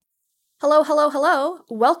Hello, hello, hello.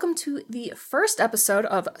 Welcome to the first episode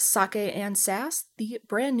of Sake and Sass, the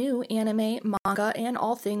brand new anime, manga, and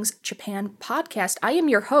all things Japan podcast. I am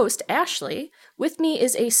your host, Ashley. With me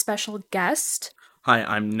is a special guest. Hi,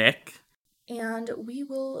 I'm Nick. And we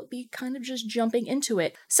will be kind of just jumping into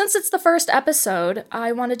it. Since it's the first episode,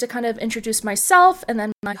 I wanted to kind of introduce myself, and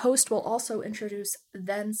then my host will also introduce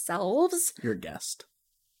themselves. Your guest.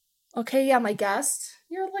 Okay, yeah, my guest.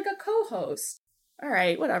 You're like a co-host. All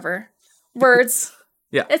right, whatever. Words.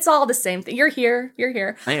 Yeah. It's all the same thing. You're here.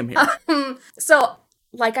 I am here. So,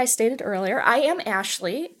 like I stated earlier, I am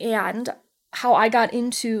Ashley, and how I got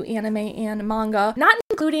into anime and manga, not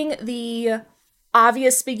including the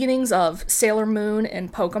obvious beginnings of Sailor Moon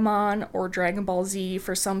and Pokemon or Dragon Ball Z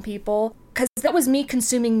for some people, because that was me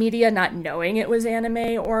consuming media not knowing it was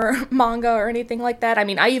anime or manga or anything like that. I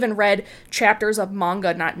mean, I even read chapters of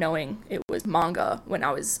manga not knowing it was manga when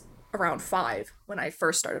I was around 5, when I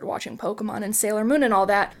first started watching Pokemon and Sailor Moon and all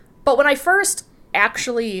that. But when I first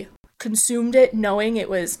actually consumed it knowing it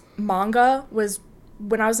was manga was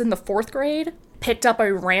when I was in the 4th grade. Picked up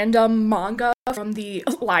a random manga from the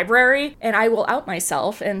library, and I will out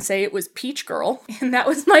myself and say it was Peach Girl, and that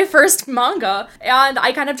was my first manga, and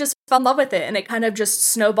I kind of just fell in love with it, and it kind of just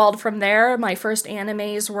snowballed from there. My first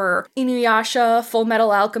animes were Inuyasha, Full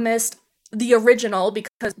Metal Alchemist, the original,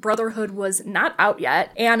 because Brotherhood was not out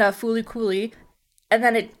yet, and Fooly Cooly. And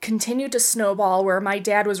then it continued to snowball where my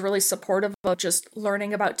dad was really supportive of just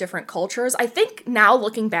learning about different cultures. I think now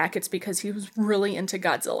looking back, it's because he was really into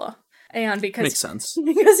Godzilla. And because Makes sense.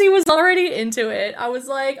 Because he was already into it, I was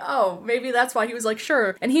like, oh, maybe that's why he was like,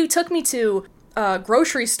 sure. And he took me to a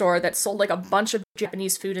grocery store that sold like a bunch of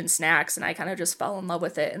Japanese food and snacks, and I kind of just fell in love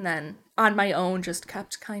with it. And then on my own, just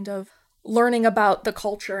kept kind of learning about the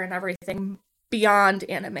culture and everything beyond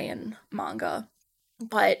anime and manga.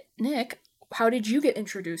 But Nick, how did you get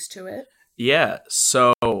introduced to it? Yeah,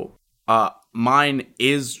 so mine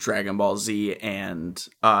is Dragon Ball Z and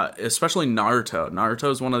especially Naruto.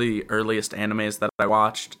 Naruto is one of the earliest animes that I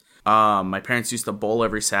watched. My parents used to bowl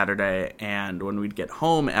every Saturday, and when we'd get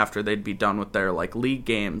home after they'd be done with their league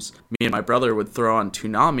games, me and my brother would throw on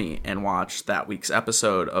Toonami and watch that week's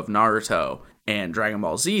episode of Naruto and Dragon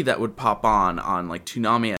Ball Z that would pop on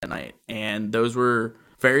Toonami at night. And those were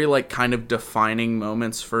very kind of defining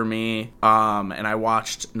moments for me. And I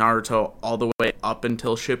watched Naruto all the way up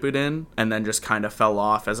until Shippuden, and then just kind of fell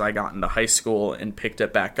off as I got into high school and picked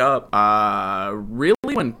it back up. Really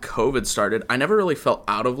when COVID started, I never really fell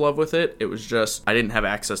out of love with it. It was just I didn't have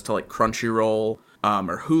access to Crunchyroll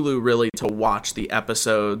or Hulu really to watch the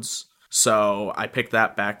episodes. So I picked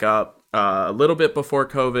that back up a little bit before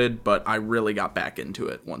COVID, but I really got back into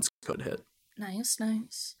it once COVID hit. Nice.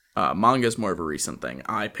 Manga is more of a recent thing.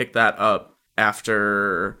 I picked that up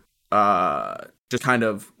after just kind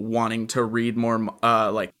of wanting to read more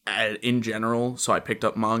in general. So I picked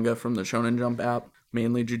up manga from the Shonen Jump app,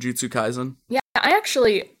 mainly Jujutsu Kaisen. Yeah, I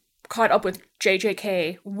actually caught up with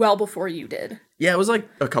JJK well before you did. Yeah, it was like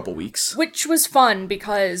a couple weeks. Which was fun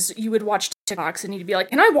because you would watch TikToks and you'd be like,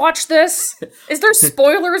 can I watch this? Is there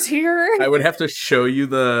spoilers here? I would have to show you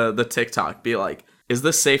the TikTok, be like, is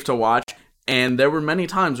this safe to watch? And there were many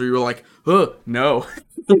times where you were like, oh, no.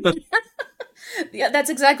 Yeah, that's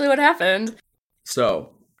exactly what happened. So,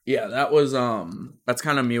 yeah, that was, that's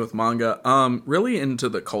kind of me with manga. Really into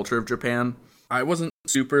the culture of Japan. I wasn't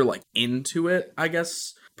super, into it, I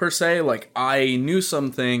guess, per se. I knew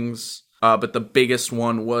some things, but the biggest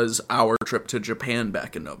one was our trip to Japan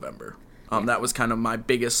back in November. That was kind of my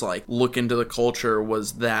biggest, look into the culture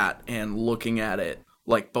was that, and looking at it,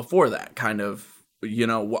 before that, kind of,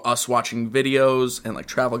 us watching videos and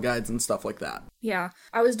travel guides and stuff like that. Yeah,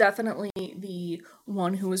 I was definitely the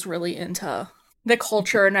one who was really into the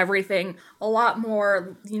culture and everything. A lot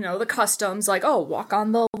more, the customs, walk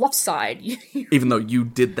on the left side. Even though you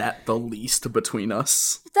did that the least between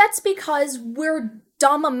us. That's because we're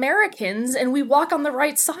dumb Americans and we walk on the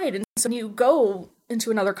right side. And so when you go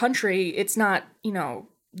into another country, it's not,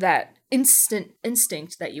 that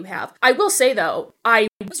instinct that you have. I will say, though, I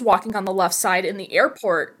was walking on the left side in the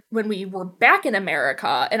airport when we were back in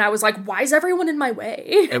America, and I was like, why is everyone in my way?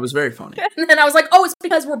 It was very funny. And then I was like, oh, it's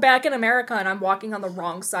because we're back in America, and I'm walking on the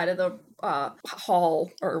wrong side of the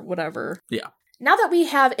hall, or whatever. Yeah. Now that we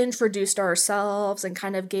have introduced ourselves and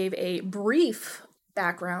kind of gave a brief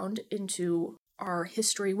background into our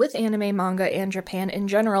history with anime, manga, and Japan in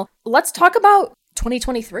general, let's talk about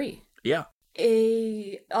 2023. Yeah.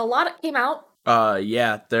 A lot came out.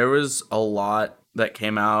 Yeah, there was a lot that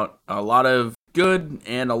came out. A lot of good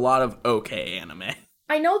and a lot of okay anime.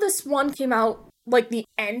 I know this one came out like the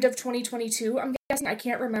end of 2022, I'm guessing. I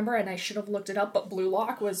can't remember, and I should have looked it up, but Blue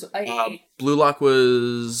Lock was Blue Lock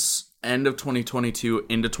was end of 2022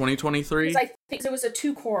 into 2023. Because I think it was a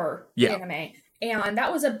 2-core anime. And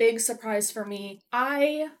that was a big surprise for me.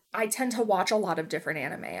 I tend to watch a lot of different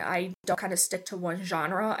anime. I don't kind of stick to one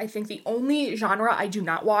genre. I think the only genre I do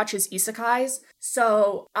not watch is isekais.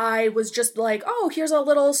 So I was just like, oh, here's a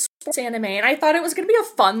little sports anime. And I thought it was going to be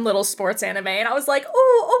a fun little sports anime. And I was like,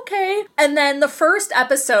 oh, okay. And then the first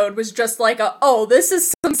episode was just like, oh, this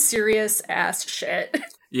is some serious ass shit.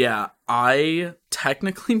 Yeah, I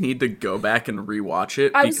technically need to go back and rewatch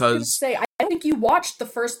it I was going to say, I think you watched the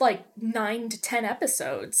first, 9 to 10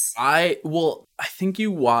 episodes. I think you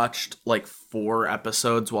watched, 4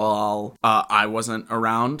 episodes while I wasn't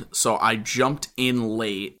around, so I jumped in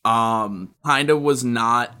late. I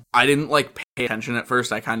didn't, pay attention at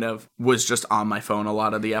first. I kind of was just on my phone a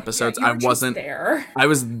lot of the episodes. Yeah, I wasn't there. I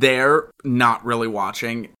was there, not really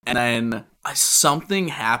watching, and then something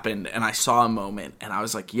happened, and I saw a moment, and I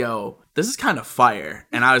was like, yo, this is kind of fire.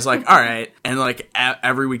 And I was like, all right. And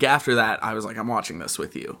every week after that, I was like, I'm watching this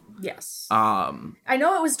with you. Yes. I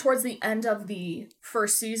know it was towards the end of the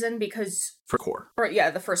first season because... For core.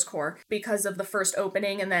 The first core. Because of the first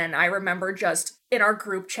opening. And then I remember just in our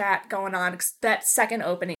group chat going on, that second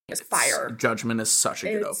opening is fire. Judgment is such a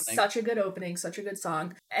good opening. Such a good opening. Such a good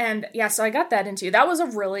song. And yeah, so I got that into you. That was a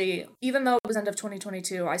really... Even though it was end of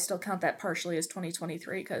 2022, I still count that partially as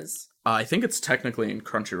 2023 because... I think it's technically in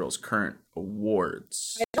Crunchyroll's current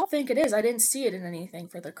awards. I don't think it is. I didn't see it in anything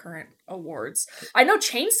for the current awards. I know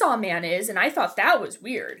Chainsaw Man is, and I thought that was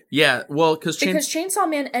weird. Yeah, well, because Chainsaw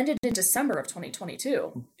Man ended in December of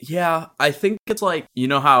 2022. Yeah, I think it's you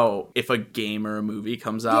know how if a game or a movie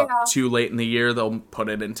comes out too late in the year, they'll put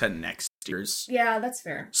it into next year's. Yeah, that's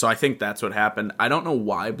fair. So I think that's what happened. I don't know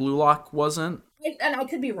why Blue Lock wasn't. And I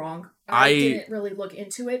could be wrong. I didn't really look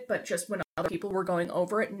into it, but just when other people were going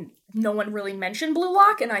over it, and no one really mentioned Blue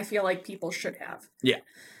Lock, and I feel like people should have. Yeah.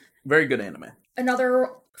 Very good anime. Another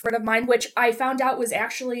friend of mine, which I found out was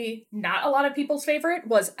actually not a lot of people's favorite,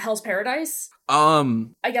 was Hell's Paradise.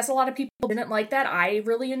 I guess a lot of people didn't like that. I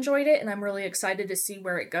really enjoyed it, and I'm really excited to see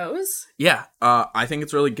where it goes. Yeah, I think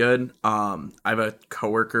it's really good. I have a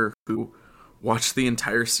coworker who watched the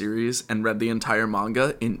entire series and read the entire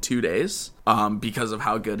manga in 2 days because of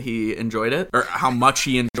how good he enjoyed it, or how much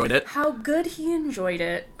he enjoyed it. How good he enjoyed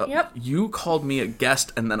it. Yep. You called me a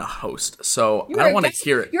guest and then a host, so I don't want to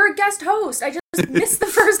hear it. You're a guest host. I just missed the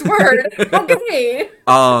first word. Okay.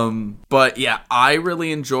 But yeah, I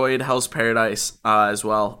really enjoyed Hell's Paradise as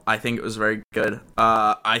well. I think it was very good.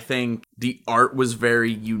 I think the art was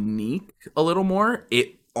very unique a little more.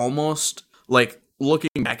 It almost,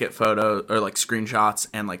 looking back at photos or screenshots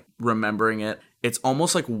and remembering it, it's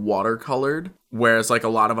almost watercolored, whereas a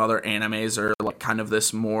lot of other animes are kind of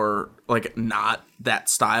this more not that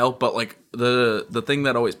style, but the thing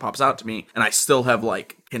that always pops out to me, and I still have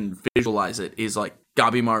can visualize it, is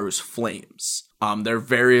Gabimaru's flames. They're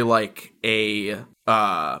very a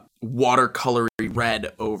watercolory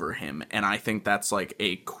red over him, and I think that's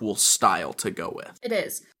a cool style to go with. It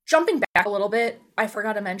is. Jumping back a little bit, I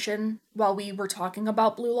forgot to mention while we were talking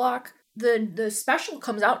about Blue Lock, the special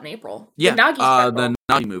comes out in April. Yeah, the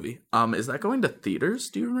Nagi movie. Is that going to theaters?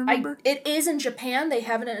 Do you remember? It is in Japan. They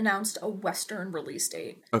haven't announced a Western release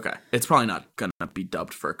date. Okay, it's probably not gonna be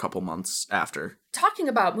dubbed for a couple months after. Talking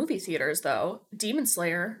about movie theaters, though, Demon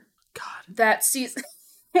Slayer. God, that season.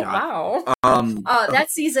 Wow. That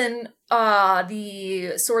season,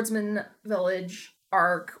 the Swordsman Village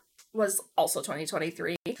arc was also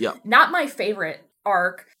 2023. Yeah. Not my favorite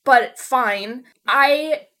arc, but fine.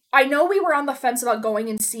 I know we were on the fence about going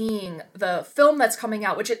and seeing the film that's coming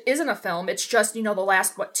out, which it isn't a film. It's just, the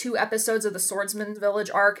last, 2 episodes of the Swordsman Village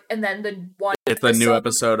arc, and then the one It's the new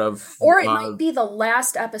episode of... Or it might be the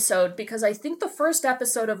last episode, because I think the first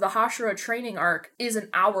episode of the Hashira training arc is an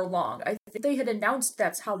hour long. I think they had announced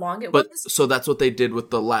that's how long it was. So that's what they did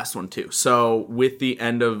with the last one, too. So with the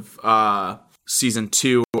end of... Season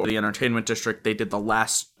 2 of the Entertainment District, they did the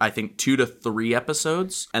last, I think, 2 to 3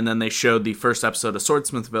 episodes, and then they showed the first episode of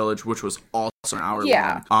Swordsmith Village, which was also an hour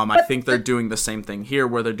long. I think they're doing the same thing here,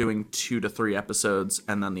 where they're doing 2 to 3 episodes,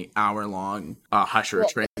 and then the hour-long Hashira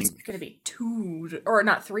training. It's going to be 2, or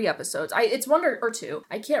not 3 episodes. It's 1 or 2.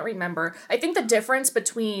 I can't remember. I think the difference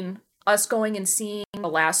between us going and seeing the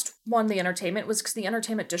last one, the Entertainment, was because the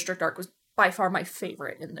Entertainment District arc was by far my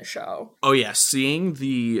favorite in the show. Oh yeah, seeing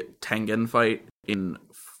the Tengen fight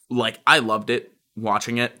I loved it,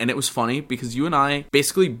 watching it, and it was funny because you and I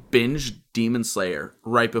basically binged Demon Slayer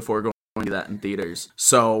right before going to that in theaters.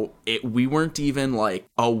 So we weren't even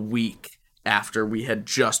a week after we had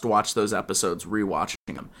just watched those episodes, rewatching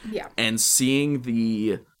them. Yeah. And seeing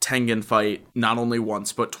the Tengen fight not only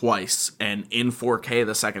once but twice and in 4K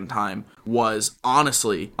the second time was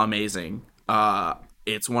honestly amazing.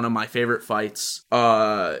 It's one of my favorite fights.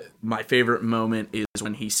 My favorite moment is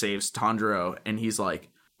when he saves Tanjiro and he's like,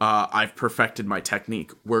 I've perfected my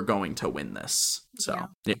technique. We're going to win this. So,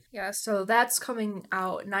 yeah. So that's coming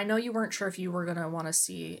out. And I know you weren't sure if you were going to want to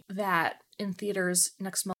see that in theaters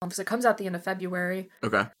next month because it comes out the end of February.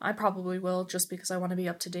 Okay. I probably will just because I want to be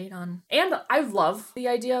up to date on. And I love the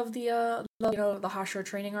idea of the Hashira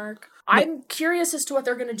training arc. I'm curious as to what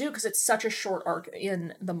they're going to do because it's such a short arc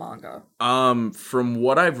in the manga. From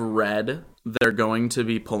what I've read, they're going to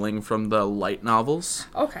be pulling from the light novels.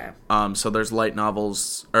 Okay. So there's light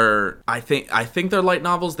novels, or I think they're light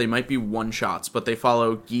novels. They might be one shots, but they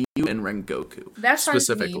follow Giyu and Rengoku. That's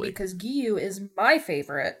specifically because Giyu is my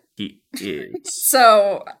favorite. He is.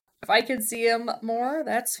 So if I could see him more,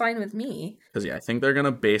 that's fine with me. Because I think they're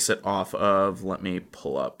gonna base it off of. Let me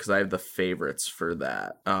pull up because I have the favorites for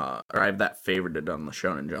that. Or I have that favorited on the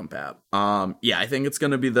Shonen Jump app. I think it's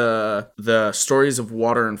gonna be the stories of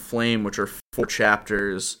Water and Flame, which are 4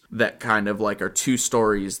 chapters that kind of like are 2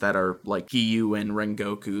 stories that are like Giyu and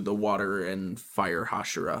Rengoku, the Water and Fire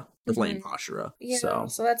Hashira. The Flame Hashira. Yeah,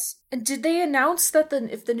 so that's... And did they announce that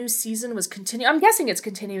if the new season was continuing? I'm guessing it's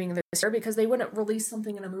continuing this year because they wouldn't release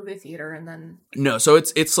something in a movie theater and then... No, so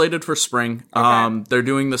it's slated for spring. Okay. They're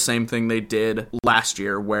doing the same thing they did last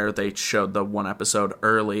year where they showed the 1 episode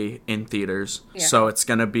early in theaters. Yeah. So it's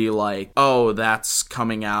going to be like, oh, that's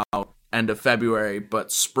coming out end of February,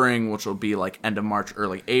 but spring, which will be like end of March,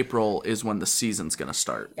 early April, is when the season's going to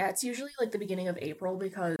start. Yeah, it's usually like the beginning of April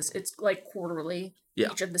because it's like quarterly.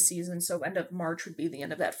 Each of the seasons, so end of March would be the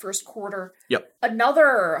end of that first quarter. Yep.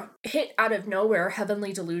 Another hit out of nowhere,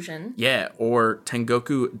 Heavenly Delusion. Yeah, or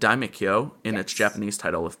Tengoku Daimekyo in its Japanese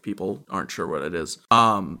title if people aren't sure what it is.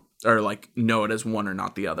 Or like know it as one or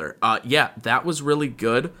not the other. That was really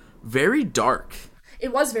good. Very dark.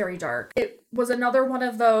 It was very dark. It was another one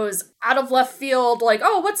of those out of left field, like,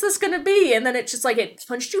 oh, what's this gonna be? And then it just like, it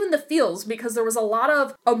punched you in the feels because there was a lot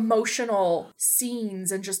of emotional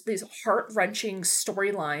scenes and just these heart-wrenching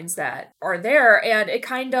storylines that are there. And it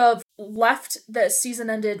kind of left the season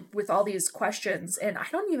ended with all these questions. And I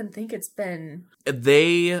don't even think it's been...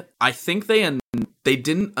 I think they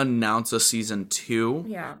didn't announce a season 2.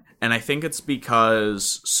 Yeah. And I think it's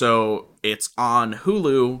because, so it's on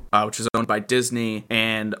Hulu, which is owned by Disney,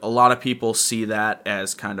 and a lot of people see that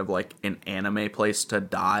as kind of like an anime place to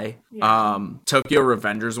die. Yeah. Tokyo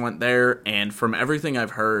Revengers went there, and from everything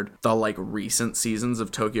I've heard, the like recent seasons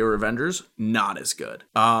of Tokyo Revengers, not as good.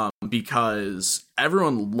 Because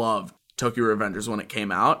everyone loved Tokyo Revengers when it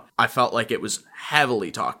came out. I felt like it was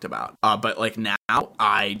heavily talked about. But like now,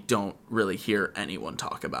 I don't really hear anyone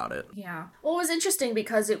talk about it. Yeah. Well, it was interesting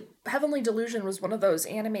because Heavenly Delusion was one of those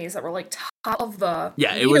animes that were like top of the...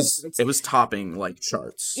 Yeah, it was topping like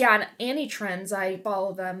charts. Yeah, and Annie Trends, I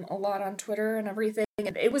follow them a lot on Twitter and everything.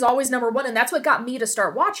 And it was always number 1, and that's what got me to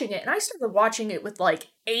start watching it. And I started watching it with like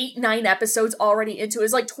 8-9 episodes already into it. It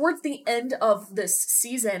was like towards the end of this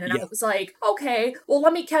season, and I was like, okay, well,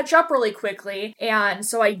 let me catch up really quickly. And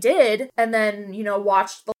so I did, and then,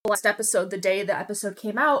 watched the last episode the day the episode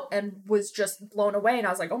came out and was just blown away. And I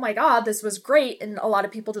was like, oh my god, this was great. And a lot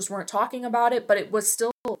of people just weren't talking about it, but it was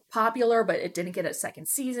still popular, but it didn't get a second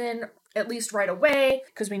season, at least right away,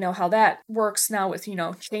 because we know how that works now with,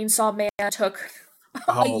 Chainsaw Man took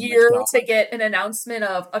a year to get an announcement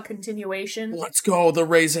of a continuation. Let's go, the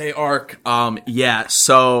Reze arc.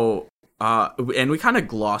 So and we kind of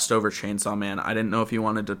glossed over Chainsaw Man. I didn't know if you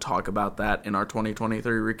wanted to talk about that in our 2023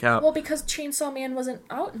 recap. Well, because Chainsaw Man wasn't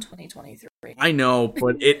out in 2023. I know,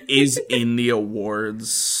 but it is in the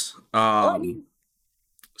awards.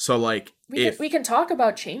 So like, we can talk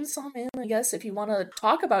about Chainsaw Man, I guess, if you want to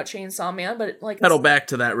talk about Chainsaw Man, but like... Pedal back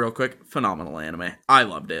to that real quick. Phenomenal anime. I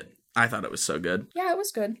loved it. I thought it was so good. Yeah, it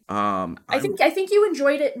was good. I think you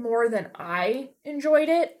enjoyed it more than I enjoyed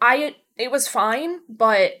it. It was fine,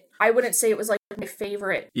 but I wouldn't say it was like my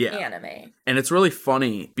favorite anime. And it's really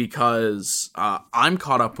funny because I'm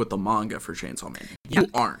caught up with the manga for Chainsaw Man. You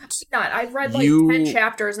aren't. Not. I've read like 10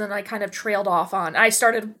 chapters and then I kind of trailed off on. I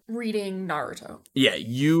started reading Naruto. Yeah,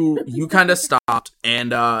 you kind of stopped.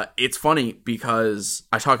 And it's funny because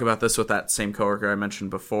I talk about this with that same coworker I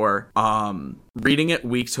mentioned before. Reading it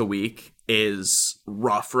week to week is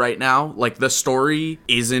rough right now. Like, the story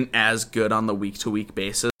isn't as good on the week-to-week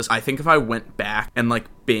basis. I think if I went back and, like,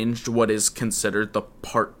 binged what is considered the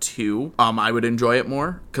part 2, I would enjoy it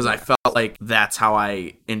more. Because I felt felt like that's how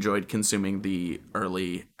I enjoyed consuming the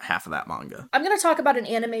early half of that manga. I'm going to talk about an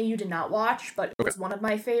anime you did not watch, but it was one of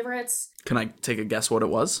my favorites. Can I take a guess what it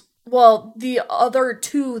was? Well, the other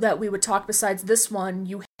two that we would talk besides this one,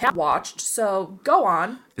 you have watched, so go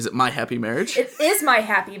on. Is it My Happy Marriage? It is My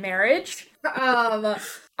Happy Marriage.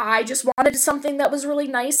 I just wanted something that was really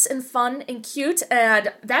nice and fun and cute,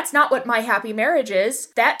 and that's not what My Happy Marriage is.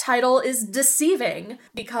 That title is deceiving,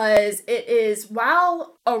 because it is,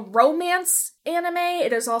 while a romance anime,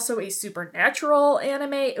 it is also a supernatural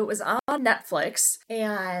anime. It was on Netflix,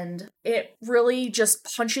 and it really just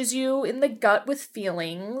punches you in the gut with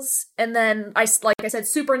feelings. And then, like I said,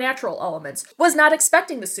 supernatural elements. Was not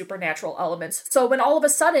expecting the supernatural elements. So when all of a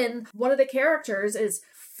sudden, one of the characters is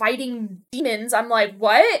fighting demons, I'm like,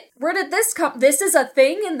 what? Where did this come? This is a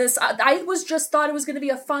thing in this. I was just thought it was going to be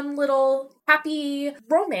a fun little happy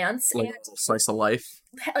romance. Like and slice of life.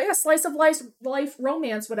 a slice of life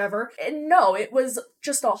romance, whatever. And no, it was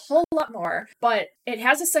just a whole lot more. But it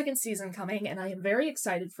has a second season coming, and I am very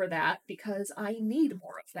excited for that because I need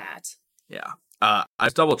more of that. Yeah. I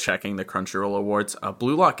was double checking the Crunchyroll Awards.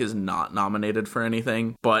 Blue Lock is not nominated for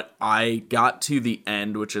anything, but I got to the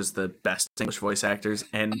end, which is the best English voice actors,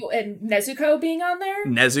 and Nezuko being on there?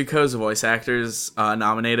 Nezuko's voice actors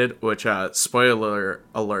nominated, which, spoiler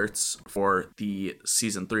alerts for the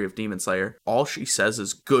season 3 of Demon Slayer, all she says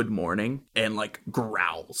is good morning and, like,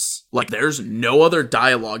 growls. Like, there's no other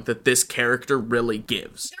dialogue that this character really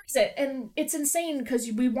gives. There's it, and it's insane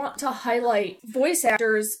because we want to highlight voice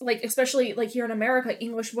actors, like, especially, like, here in America,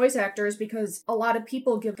 English voice actors, because a lot of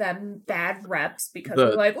people give them bad reps because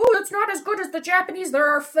they're like, oh, it's not as good as the Japanese. There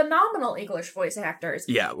are phenomenal English voice actors.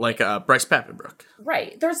 Yeah, like Bryce Papenbrook.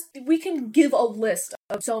 Right. We can give a list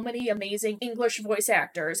of so many amazing English voice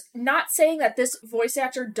actors. Not saying that this voice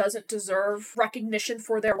actor doesn't deserve recognition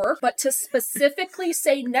for their work, but to specifically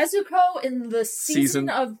say Nezuko in the season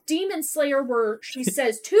of Demon Slayer where she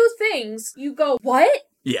says two things, you go, what?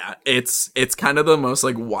 Yeah, it's kind of the most,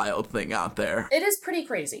 like, wild thing out there. It is pretty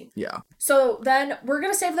crazy. Yeah. So then we're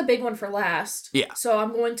going to save the big one for last. Yeah. So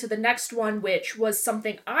I'm going to the next one, which was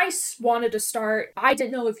something I wanted to start. I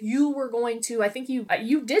didn't know if you were going to. I think you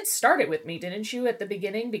did start it with me, didn't you, at the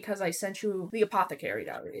beginning? Because I sent you the Apothecary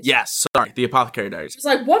Diaries. Yes, sorry, the Apothecary Diaries. It was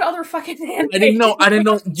like, what other fucking anime? I didn't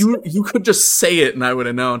know. You could just say it and I would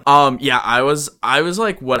have known. Yeah, I was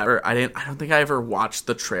like, whatever. I don't think I ever watched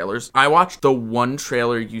the trailers. I watched the one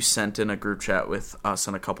trailer you sent in a group chat with us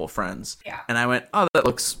and a couple friends. Yeah. And I went, oh, that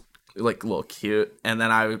looks like a little cute. And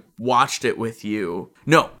then I watched it with you.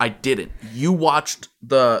 No, I didn't. You watched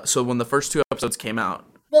so when the first 2 episodes came out.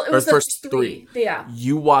 Well, it was the first 3. Yeah.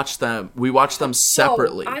 You watched them. We watched them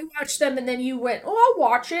separately. I watched them and then you went, oh, I'll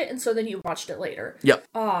watch it. And so then you watched it later. Yep.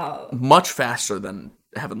 Much faster than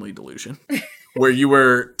Heavenly Delusion. Where you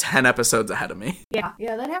were 10 episodes ahead of me. Yeah,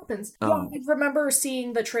 that happens. I remember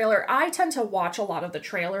seeing the trailer. I tend to watch a lot of the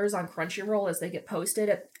trailers on Crunchyroll as they get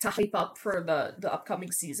posted to hype up for the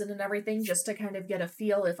upcoming season and everything, just to kind of get a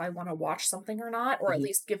feel if I want to watch something or not, or at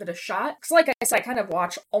least give it a shot. Because like I said, I kind of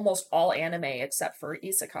watch almost all anime except for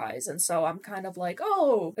isekais, and so I'm kind of like,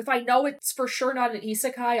 oh, if I know it's for sure not an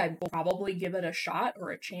isekai, I will probably give it a shot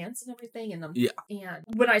or a chance and everything. And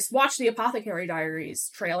when I watched the Apothecary Diaries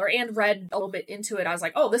trailer and read a little bit into it, I was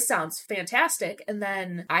like, oh, this sounds fantastic. And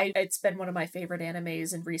then it's been one of my favorite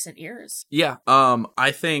animes in recent years. Yeah,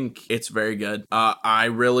 I think it's very good.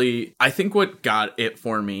 I think what got it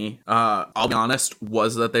for me, I'll be honest,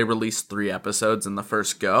 was that they released 3 episodes in the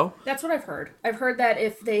first go. That's what I've heard. I've heard that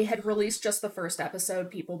if they had released just the first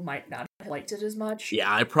episode, people might not have liked it as much.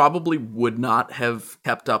 Yeah, I probably would not have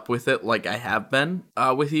kept up with it like I have been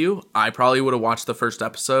with you. I probably would have watched the first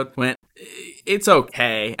episode, went, it's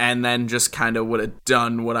okay, and then just kind of would have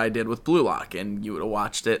done what I did with Blue Lock, and you would have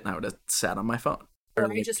watched it, and I would have sat on my phone. Or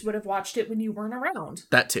I just would have watched it when you weren't around.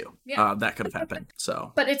 That too. Yeah. That could have happened.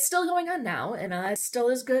 So, but it's still going on now, and it's still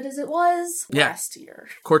as good as it was last year.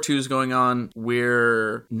 Core 2 is going on.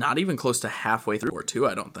 We're not even close to halfway through Core 2,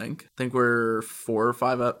 I don't think. I think we're 4 or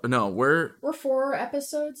 5 we're 4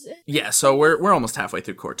 episodes in. Yeah, so we're almost halfway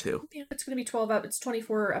through Core 2. Yeah, it's going to be 12 it's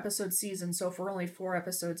 24 episode season, so if we're only 4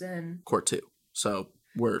 episodes in Core 2. So,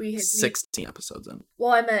 we're 16 episodes in.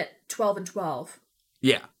 Well, I meant 12 and 12.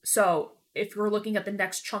 Yeah. So, if we're looking at the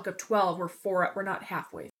next chunk of 12, we're not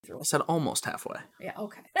halfway through. I said almost halfway. Yeah,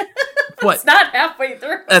 okay. What? It's not halfway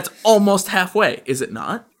through. That's almost halfway, is it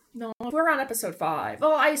not? No, we're on episode 5.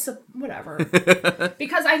 Oh, whatever.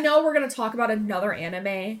 Because I know we're going to talk about another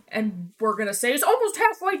anime, and we're going to say, it's almost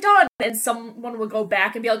halfway done! And someone will go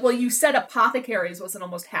back and be like, well, you said Apothecaries wasn't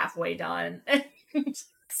almost halfway done.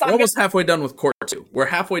 We're almost halfway done with Core 2. We're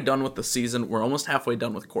halfway done with the season. We're almost halfway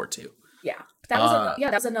done with Core 2. Yeah. That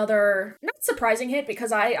was another not surprising hit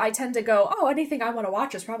because I tend to go, oh, anything I want to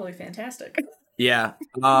watch is probably fantastic. Yeah.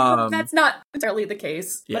 That's not entirely the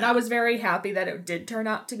case. Yeah. But I was very happy that it did turn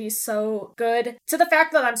out to be so good. To the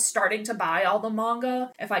fact that I'm starting to buy all the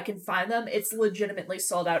manga, if I can find them, it's legitimately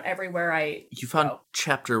sold out everywhere You found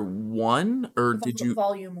chapter 1? Or did you...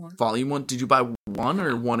 Volume 1. Volume 1? Did you buy 1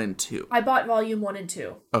 or 1 and 2? I bought volume 1 and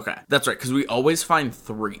 2. Okay. That's right, because we always find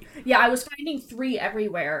 3. Yeah, I was finding 3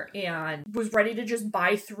 everywhere and was ready to just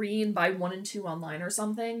buy 3 and buy 1 and 2 online or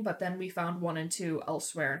something, but then we found 1 and 2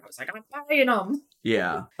 elsewhere and I was like, I'm buying them.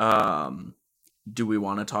 Yeah. Do we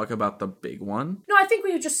want to talk about the big one? No, I think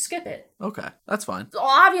we would just skip it. Okay, that's fine. So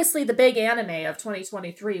obviously, the big anime of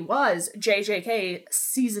 2023 was JJK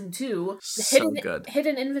Season 2, the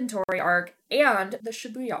Hidden Inventory arc, and the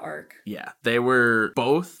Shibuya arc. Yeah, they were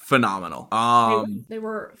both phenomenal. They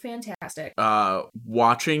were fantastic.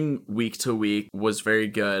 Watching week to week was very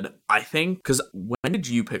good. I think, because when did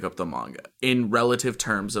you pick up the manga? In relative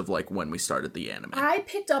terms of, like, when we started the anime. I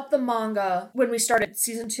picked up the manga when we started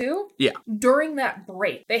Season 2. Yeah. During that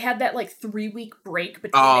break. They had that, like, 3-week break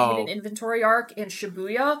between the Hidden Inventory arc and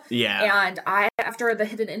Shibuya. Yeah. And after the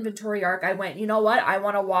Hidden Inventory arc, I went, you know what? I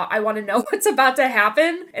want to know what's about to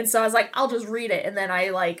happen. And so I was like, I'll just read it. And then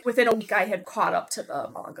within a week, I had caught up to the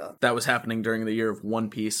manga. That was happening during the year of One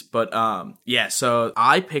Piece. But, yeah, so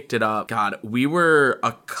I picked it up. God, we were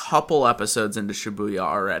a couple episodes into Shibuya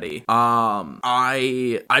already.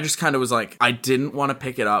 I just kind of was like, I didn't want to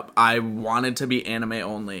pick it up. I wanted to be anime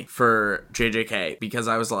only for JJK because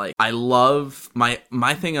I was like, I love my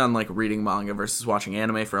thing on like reading manga versus watching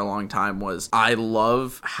anime for a long time was I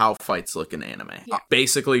love how fights look in anime. Yeah.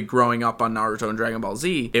 Basically, growing up on Naruto and Dragon Ball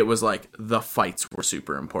Z, it was like the fights were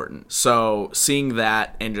super important. So seeing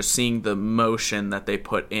that and just seeing the motion that they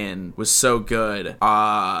put in was so good.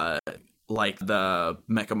 Like the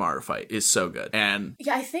Mechamaru fight is so good. And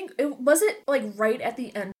yeah, I think it was like right at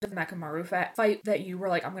the end of the Mechamaru fight that you were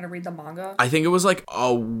like, I'm gonna read the manga. I think it was like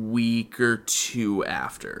a week or 2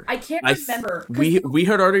 after. I can't remember. We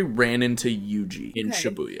had already ran into Yuji in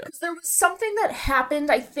Shibuya. There was something that happened,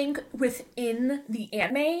 I think, within the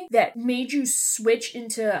anime that made you switch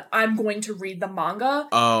into I'm going to read the manga.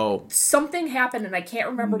 Oh. Something happened and I can't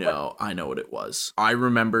remember what. No, I know what it was. I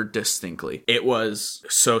remember distinctly. It was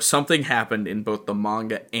something happened in both the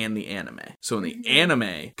manga and the anime. So in the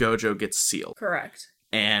anime, Gojo gets sealed. Correct.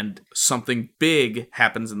 And something big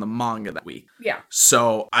happens in the manga that week. Yeah.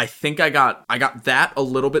 So I think I got that a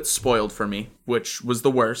little bit spoiled for me, which was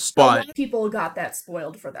the worst. But a lot of people got that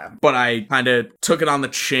spoiled for them. But I kind of took it on the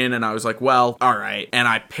chin and I was like, well, all right. And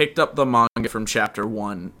I picked up the manga from chapter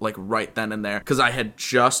 1, like right then and there, because I had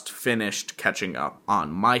just finished catching up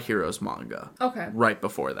on My Hero's manga. Okay. Right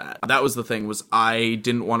before that. That was the thing, was I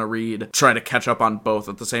didn't want to try to catch up on both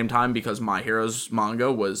at the same time because My Hero's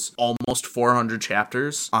manga was almost 400 chapters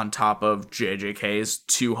on top of JJK's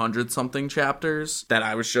 200 something chapters that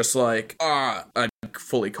I was just like, I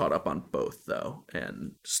fully caught up on both though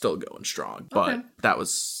and still going strong. But that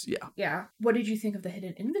was, yeah. Yeah. What did you think of the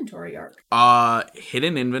Hidden Inventory arc?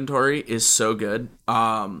 Hidden Inventory is so good.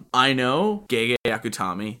 I know Gege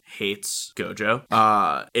Akutami hates Gojo.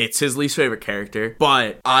 It's his least favorite character,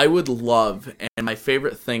 but I would love, and my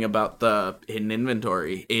favorite thing about the Hidden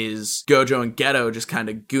Inventory is Gojo and Geto just kind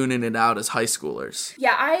of gooning it out as high schoolers.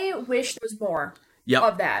 Yeah, I wish there was more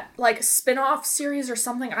of that. Like a spin-off series or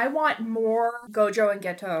something. I want more Gojo and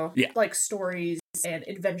Geto like stories and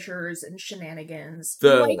adventures and shenanigans.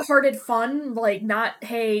 Lighthearted fun, like not,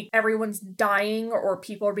 hey, everyone's dying or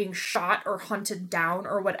people are being shot or hunted down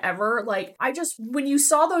or whatever. Like, when you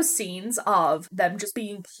saw those scenes of them just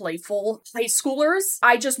being playful high schoolers,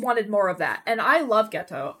 I just wanted more of that. And I love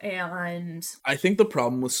Geto, and I think the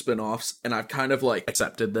problem with spin-offs, and I've kind of like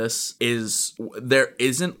accepted this, is there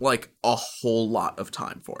isn't like a whole lot of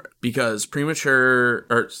time for it. Because Hidden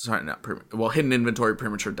Inventory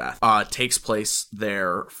Premature Death takes place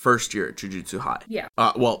their first year at Jujutsu High. Yeah.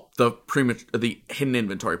 The Hidden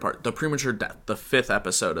Inventory part, the Premature Death, the 5th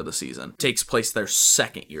episode of the season, takes place their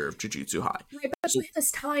second year of Jujutsu High. Right, but we had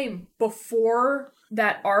this time before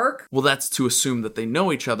that arc. Well, that's to assume that they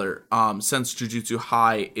know each other. Since Jujutsu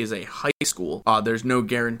High is a high school, there's no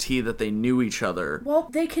guarantee that they knew each other. Well,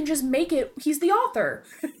 they can just make it. He's the author.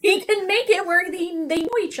 He can make it where they know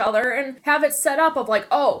each other and have it set up of like,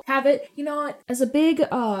 have it, you know what? As a big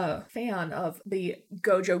fan of the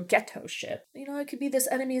Gojo Geto ship, you know, it could be this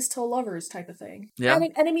enemies to lovers type of thing. Yeah.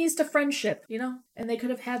 Enemies to friendship, you know? And they could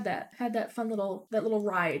have had that fun little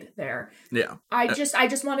ride there. Yeah. I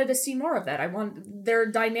just wanted to see more of that. Their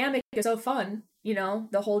dynamic is so fun. you know,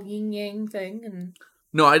 the whole yin yang thing. And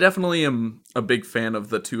No, I definitely am a big fan of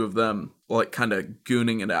the two of them, like, kind of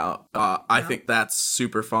gooning it out. I think that's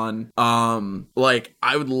super fun. Like,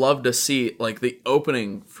 I would love to see, like, the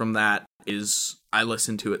opening from that is, I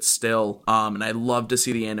listen to it still, and I love to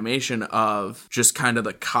see the animation of just kind of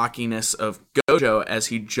the cockiness of Gojo as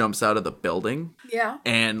he jumps out of the building. Yeah.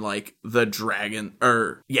 And, like, the dragon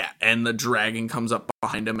comes up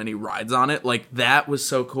behind him and he rides on it. Like, that was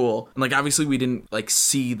so cool. And, like, obviously we didn't, like,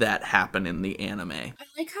 see that happen in the anime. I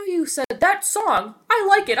like how you said, that song, I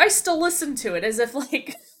like it, I still listen to it, as if,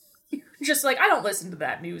 like, just like, I don't listen to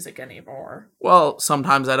that music anymore. Well,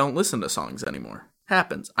 sometimes I don't listen to songs anymore.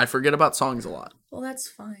 Happens. I forget about songs a lot. Well, that's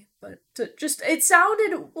fine, but it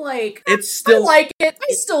sounded like, It's still, I like it,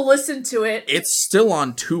 I still listen to it. it's still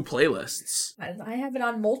on 2 playlists. I have it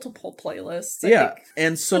on multiple playlists. I Yeah, think.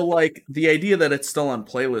 and so, like, the idea that it's still on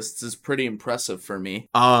playlists is pretty impressive for me.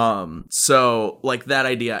 So, like, that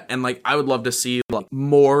idea, and, like, I would love to see, like,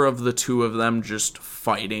 more of the two of them just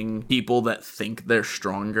fighting people that think they're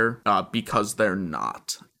stronger, because they're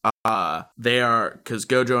not. Because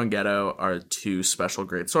Gojo and Geto are 2 special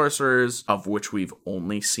grade sorcerers, of which we've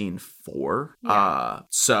only seen 4. Yeah.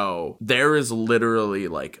 So there is literally,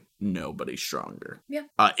 like, nobody stronger. Yeah.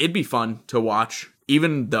 It'd be fun to watch,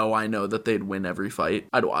 even though I know that they'd win every fight.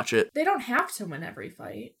 I'd watch it. They don't have to win every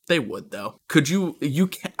fight. They would, though.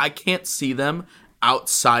 I can't see them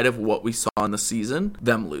outside of what we saw in the season,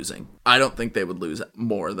 them losing. I don't think they would lose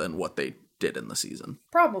more than what they did in the season.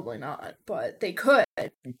 Probably not, but they could.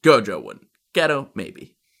 Gojo wouldn't. Geto,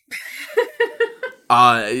 maybe.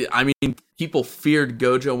 I mean, people feared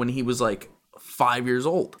Gojo when he was like 5 years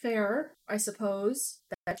old. Fair, I suppose.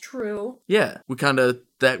 That's true. Yeah,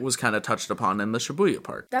 that was kind of touched upon in the Shibuya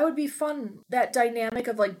part. That would be fun. That dynamic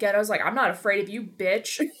of like Geto's like, I'm not afraid of you,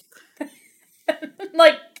 bitch.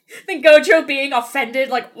 Like, then Gojo being offended,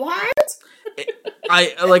 like, what?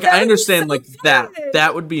 I understand, like,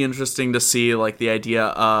 that would be interesting to see, like, the idea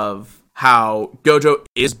of how Gojo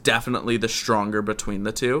is definitely the stronger between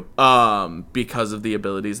the two, because of the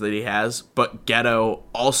abilities that he has, but Geto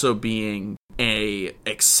also being a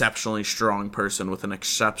exceptionally strong person with an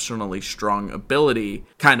exceptionally strong ability,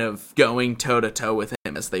 kind of going toe-to-toe with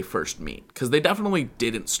him as they first meet, because they definitely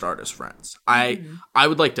didn't start as friends. I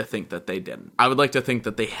would like to think that they didn't. I would like to think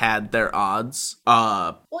that they had their odds.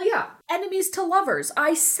 Well, yeah, enemies to lovers.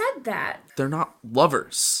 I said that. They're not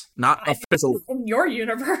lovers. Not officially. In your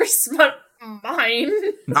universe, but mine.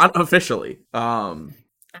 Not officially. I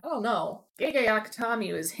don't know. Gege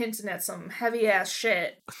Akutami was hinting at some heavy-ass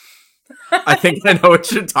shit. I think I know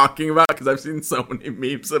what you're talking about because I've seen so many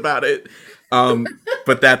memes about it.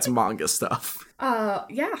 But that's manga stuff.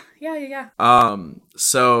 Yeah.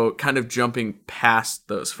 So kind of jumping past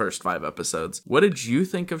those first 5 episodes, what did you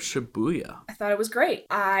think of Shibuya? I thought it was great.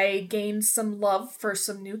 I gained some love for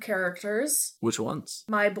some new characters. Which ones?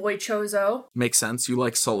 My boy Chozo. Makes sense. You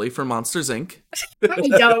like Sully from Monsters, Inc. I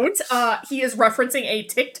don't. He is referencing a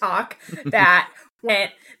TikTok that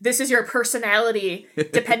went, this is your personality,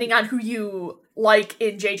 depending on who you like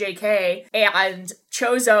in JJK. And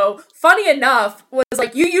Chozo, funny enough, was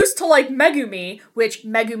like, you used to like Megumi, which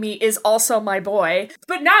Megumi is also my boy,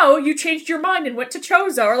 but now you changed your mind and went to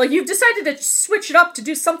Chozo, or like you've decided to switch it up to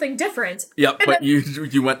do something different. Yep, and but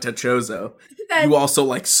you went to Chozo. You also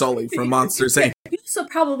like Sully from Monsters, Inc. You also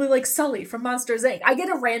probably like Sully from Monsters, Inc. I get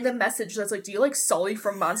a random message that's like, do you like Sully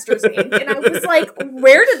from Monsters, Inc.? And I was like,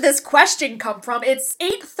 where did this question come from? It's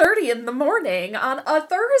 8:30 in the morning on a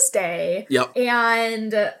Thursday. Yep.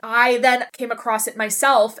 And I then came across it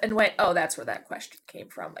myself and went, oh, that's where that question came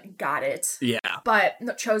from. I got it. Yeah. But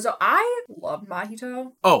no, Chozo, I love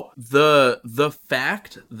Mahito. Oh, the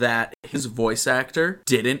fact that his voice actor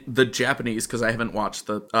didn't, the Japanese, because I haven't watched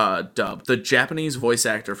the dub, the Japanese voice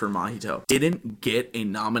actor for Mahito didn't get a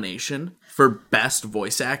nomination for best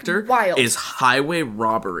voice actor. Wild. Is highway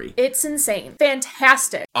robbery. It's insane.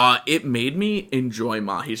 Fantastic. It made me enjoy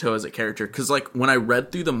Mahito as a character, because like when I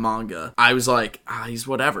read through the manga, I was like, he's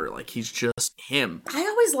whatever, like he's just him. I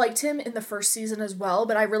always liked him in the first season as well,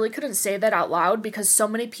 but I really couldn't say that out loud because so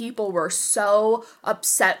many people were so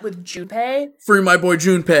upset with Junpei. Free my boy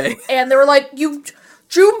Junpei. And they were like,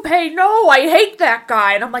 Junpei, no, I hate that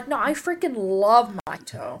guy. And I'm like, no, I freaking love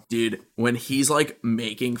Mahito. Dude, when he's like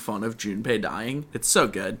making fun of Junpei dying, it's so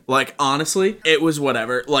good. Like, honestly, it was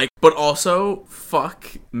whatever. Like, But also,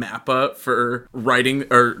 fuck Mappa for writing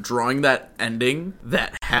or drawing that ending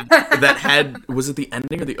that had was it the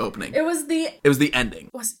ending or the opening? It was the ending.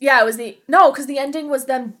 it was the no, because the ending was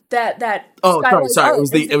them that. Oh, sorry. It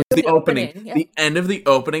was the opening. Yeah. The end of the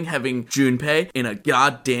opening having Junpei in a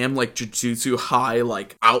goddamn like Jujutsu High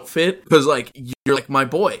like outfit because like you're like my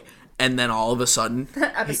boy. And then all of a sudden,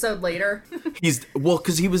 episode later,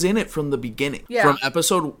 because he was in it from the beginning. Yeah.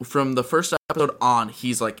 From the first episode on,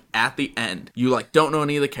 he's like at the end. You like don't know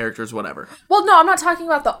any of the characters, whatever. Well, no, I'm not talking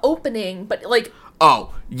about the opening, but like,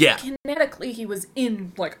 oh yeah, kinetically, he was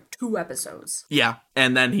in like 2 episodes. Yeah,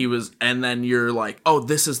 and then you're like, oh,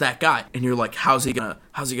 this is that guy, and you're like, how's he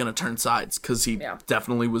gonna turn sides? Because he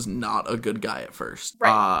definitely was not a good guy at first.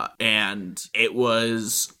 Right. And it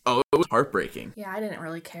was heartbreaking. Yeah, I didn't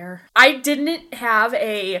really care. I didn't have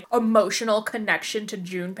a emotional connection to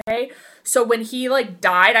Junpei, so when he like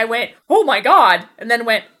died, I went, oh my god, and then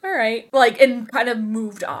went, all right, like, and kind of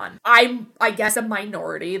moved on. I'm, I guess, a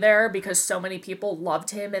minority there because so many people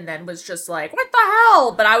loved him, and then was just like, what the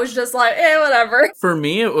hell? But I was just like, whatever. For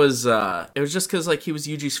me, it was just because like he was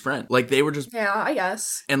Yuji's friend. Like they were just I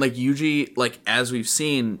guess. And like Yuji, like as we've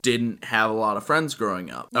seen, didn't have a lot of friends growing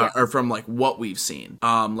up, or from like what we've seen.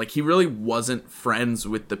 Like he really wasn't friends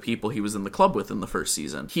with the people he was in the club with in the first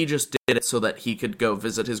season. He just did it so that he could go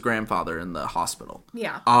visit his grandfather in the hospital.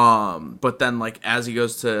 Yeah. But then like as he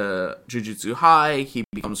goes to Jujutsu High, he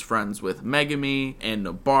becomes friends with Megumi and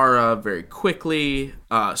Nobara very quickly.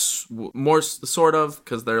 More sort of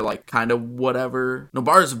because they're like kind of whatever.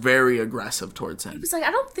 Nobara's very aggressive towards him. He was like,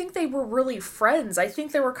 I don't think they were really friends. I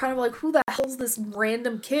think they were kind of like, who the hell's this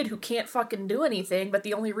random kid who can't fucking do anything, but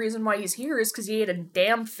the only reason why he's here is because he ate a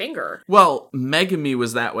damn finger. Well, Megumi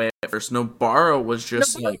was that way at first. Nobara was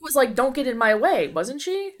just was like, don't get in my way, wasn't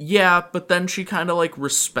she? Yeah, but then she kind of like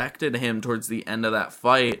respected him towards the end of that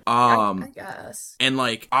fight. I guess. And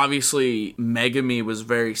like obviously Megumi was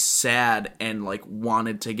very sad and like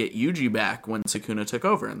wanted to get Yuji back when Sukuna took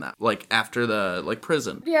over in that, like after the like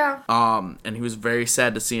prison. Yeah. And he was very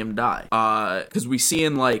sad to see him die. Because we see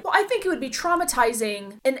in like, well, I think it would be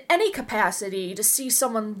traumatizing in any capacity to see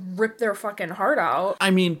someone rip their fucking heart out. I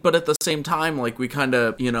mean, but at the same time, like we kind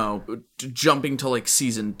of, jumping to like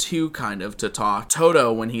season 2 kind of to talk,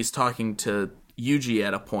 Todo, when he's talking to Yuji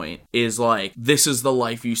at a point, is like, this is the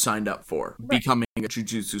life you signed up for, becoming a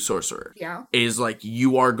Jujutsu sorcerer. Yeah. Is like,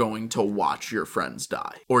 you are going to watch your friends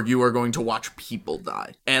die, or you are going to watch people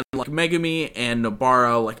die. And like Megumi and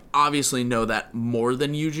Nobara like obviously know that more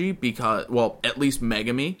than Yuji because, well, at least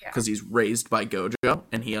Megumi, because he's raised by Gojo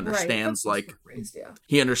and he understands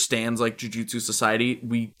he understands like Jujutsu society.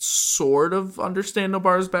 We sort of understand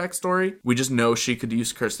Nobara's backstory. We just know she could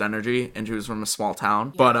use cursed energy and she was from a small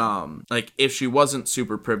town. Yeah. But like if she wasn't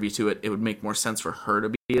super privy to it, it would make more sense for her to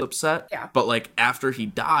be upset. Yeah. But like after he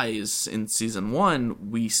dies in season 1,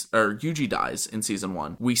 Yuji dies in season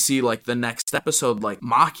 1, we see like the next episode like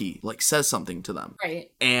Maki like says something to them. Right.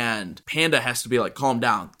 And Panda has to be like, calm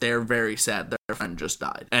down. They're very sad. Their friend just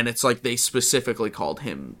died. And it's like they specifically called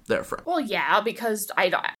him their friend. Well, yeah, because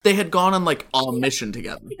they had gone on like a mission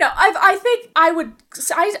together. I think I would.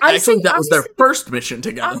 I think that was their first mission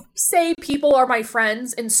together. I say people are my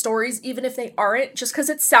friends in stories, even if they aren't, just because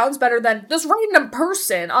it sounds better than this random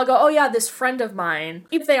person. I'll go, oh yeah, this friend of mine,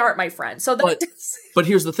 even if they aren't my friend. So but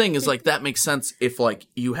here's the thing: is like that makes sense if like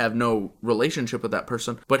you have no relationship with that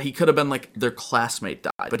person. But he could have been like their classmate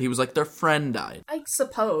died, but he was like their friend died. I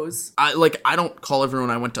suppose. I don't call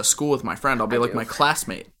everyone I went to school with my friend. I'll be like my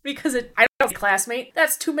classmate. Because I don't say classmate.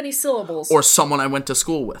 That's too many syllables. Or someone I went to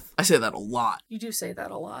school with. I say that a lot. You do say that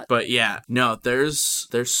a lot. But yeah, no, there's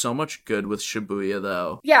so much good with Shibuya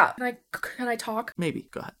though. Yeah, can I talk? Maybe.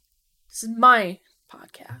 Go ahead. This is my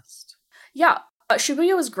podcast. Yeah,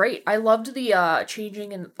 Shibuya was great. I loved the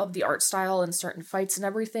changing of the art style in certain fights and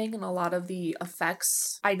everything, and a lot of the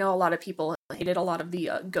effects. I know a lot of people hated a lot of the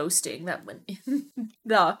ghosting that went in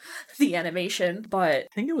the animation, but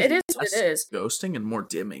I think it is what it is. Ghosting and more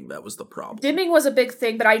dimming, that was the problem. Dimming was a big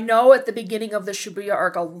thing, but I know at the beginning of the Shibuya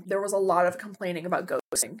arc, there was a lot of complaining about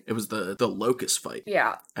ghosting. It was the locust fight.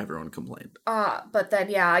 Yeah. Everyone complained. But then,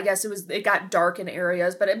 yeah, I guess it got dark in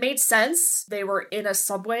areas, but it made sense. They were in a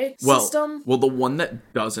subway system. Well, the one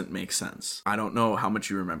that doesn't make sense, I don't know how much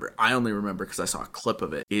you remember. I only remember because I saw a clip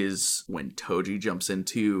of it, is when Toji jumps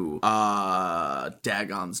into,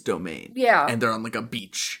 Dagon's domain. Yeah. And they're on like a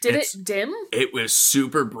beach. Did it dim? It was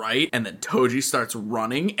super bright, and then Toji starts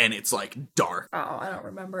running, and it's like dark. Oh, I don't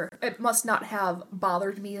remember. It must not have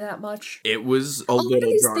bothered me that much. It was a little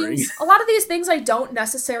a lot of these things I don't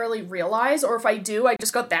necessarily realize, or if I do, I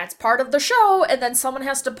just go, that's part of the show, and then someone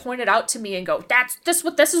has to point it out to me and go, this is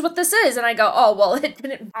what this is, and I go, oh, well, it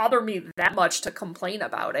didn't bother me that much to complain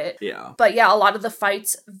about it. Yeah. But yeah, a lot of the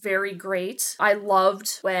fights, very great. I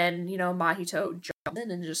loved when, Mahito jumped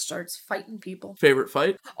in and just starts fighting people. Favorite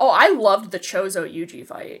fight? Oh, I loved the Chozo Yuji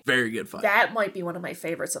fight. Very good fight. That might be one of my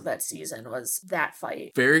favorites of that season, was that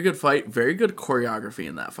fight. Very good fight. Very good choreography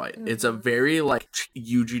in that fight. Mm-hmm. It's a very,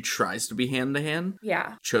 Yuji tries to be hand-to-hand.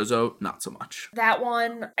 Yeah. Chozo, not so much. That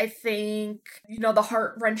one, I think, the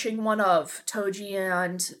heart-wrenching one of Toji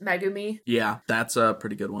and Megumi. Yeah, that's a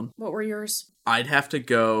pretty good one. What were yours? I'd have to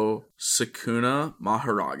go Sukuna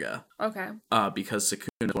Maharaga. Okay. Because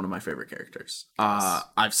Sukuna is one of my favorite characters.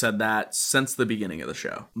 I've said that since the beginning of the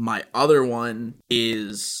show. My other one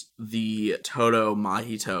is the Todo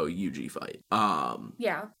Mahito Yuji fight.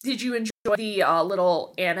 Yeah. Did you enjoy the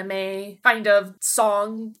little anime kind of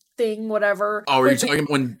song thing, whatever? Oh, are you talking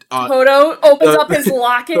when Todo opens up his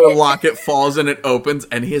locket? The locket falls and it opens,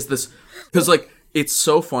 and he has this... Because, it's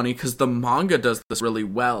so funny because the manga does this really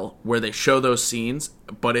well where they show those scenes,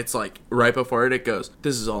 but it's right before it goes,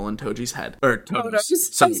 this is all in Toji's head. Or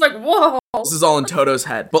Todo's. I was like, whoa. This is all in Todo's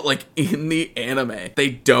head. But in the anime, they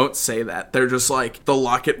don't say that. They're just the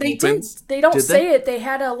locket opens. They don't say it. They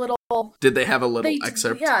had a little... Did they have a little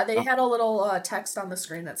excerpt? Yeah, they had a little text on the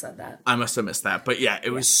screen that said that. I must have missed that. But yeah,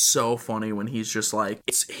 it was so funny when he's just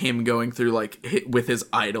it's him going through with his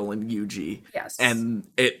idol and Yuji. Yes. And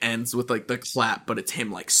it ends with the clap, but it's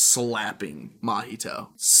him slapping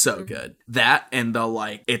Mahito. So good. That and the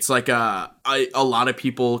it's a lot of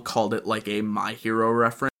people called it a My Hero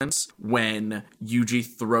reference when Yuji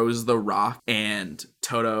throws the rock and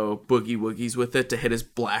Todo boogie woogies with it to hit his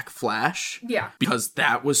black flash. Yeah. Because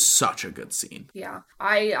that was such a good scene. Yeah.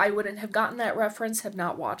 I wouldn't have gotten that reference had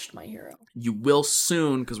not watched My Hero. You will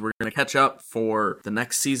soon, because we're going to catch up for the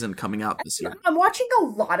next season coming out this year. I'm watching a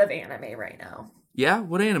lot of anime right now. Yeah?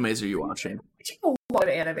 What animes are you watching? I'm watching a lot of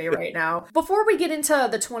anime right now. Before we get into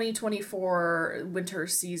the 2024 winter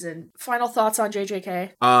season, final thoughts on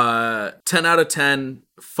JJK? 10 out of 10,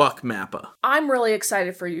 fuck Mappa. I'm really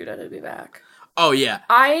excited for Yuta to be back. Oh, yeah.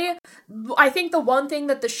 I think the one thing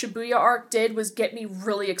that the Shibuya arc did was get me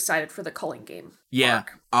really excited for the Culling Game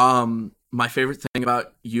arc. My favorite thing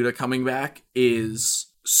about Yuta coming back is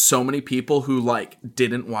so many people who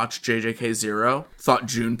didn't watch JJK Zero thought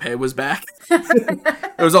Junpei was back.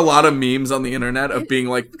 There was a lot of memes on the internet of being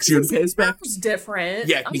Junpei's back. It was different.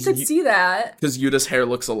 Yeah, I could see that. Because Yuta's hair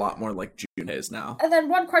looks a lot more like Junpei's now. And then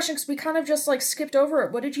one question, because we kind of just skipped over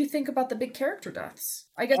it. What did you think about the big character deaths?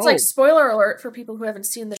 I guess spoiler alert for people who haven't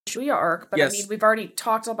seen the Shibuya arc, but yes. I mean, we've already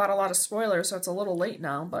talked about a lot of spoilers, so it's a little late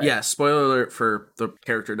now. But yeah, spoiler alert for the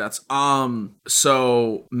character deaths.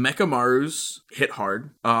 So Mechamaru's hit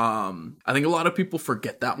hard. I think a lot of people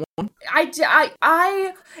forget that one.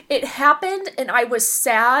 It happened, and I was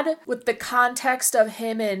sad with the context of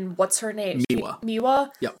him and what's her name? Miwa.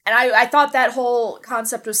 Yep. And I thought that whole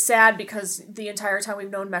concept was sad because the entire time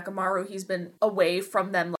we've known Mechamaru, he's been away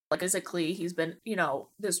from them physically. He's been,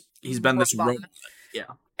 this. He's been this robot. Yeah.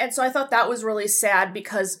 And so I thought that was really sad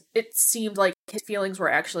because it seemed like his feelings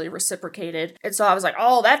were actually reciprocated. And so I was like,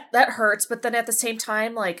 oh, that hurts. But then at the same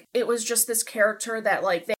time, it was just this character that,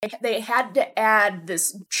 they had to add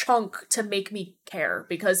this chunk to make me care.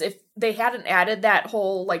 Because if they hadn't added that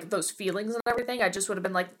whole, those feelings and everything, I just would have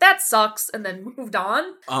been like, that sucks, and then moved on.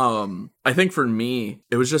 I think for me,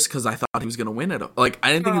 it was just because I thought he was going to win it. I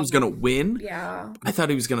didn't think he was going to win. Yeah. I thought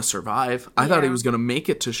he was going to survive. I thought he was going to make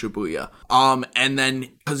it to Shibuya. And then,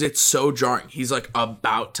 because it's so jarring, he's,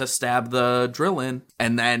 about to stab the drill in,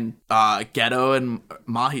 and then, Geto and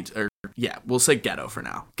Mahito, we'll say Geto for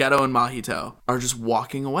now. Geto and Mahito are just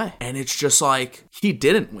walking away. And it's just he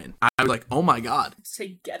didn't win. I was like, oh my god.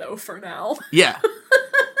 Say Geto for now. Yeah.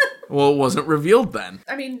 Well, it wasn't revealed then.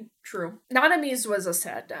 I mean, true. Nanami's was a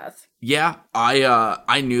sad death. Yeah,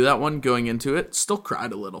 I knew that one going into it. Still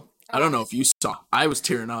cried a little. I don't know if you saw. I was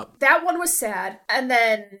tearing up. That one was sad. And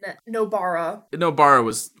then Nobara. Nobara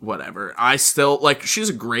was whatever. I still, she's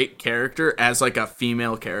a great character as, a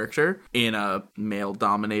female character in a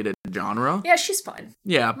male-dominated genre. Yeah, she's fine.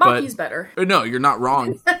 Yeah, Maki's better. No, you're not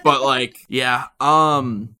wrong. But, yeah.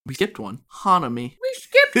 We skipped one. Hanami. We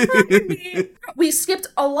skipped Hanami. We skipped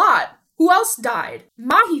a lot. Who else died?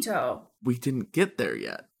 Mahito. We didn't get there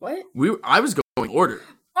yet. What? I was going order.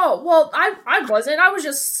 Oh, well, I wasn't. I was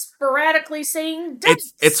just sporadically saying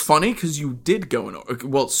deaths. It's funny because you did go in order.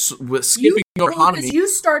 Well, with skipping over Hanami,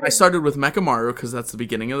 I started with Mechamaru because that's the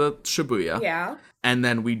beginning of the Shibuya. Yeah. And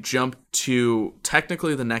then we jumped to,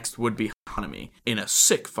 technically the next would be Hanami in a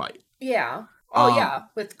sick fight. Yeah. Oh, yeah,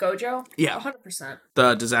 with Gojo? Yeah. 100%.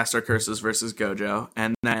 The Disaster Curses versus Gojo.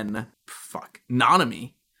 And then,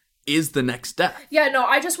 Nanami is the next death. Yeah, no,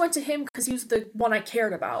 I just went to him because he was the one I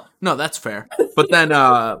cared about. No, that's fair. But then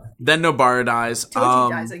Nobara dies.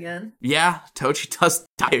 Toji dies again. Yeah, Toji does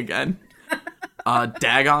die again.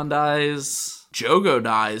 Dagon dies. Jogo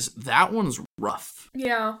dies. That one's rough.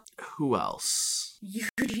 Yeah. Who else?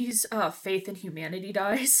 Yuji's faith in humanity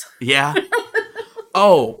dies. Yeah.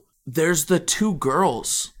 Oh, there's the two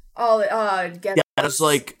girls. Oh, that's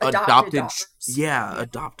like adopted yeah,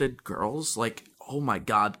 adopted girls. Like, oh my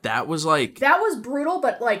god, that was brutal,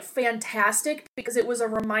 but like fantastic because it was a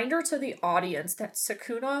reminder to the audience that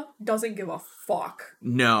Sukuna doesn't give a fuck.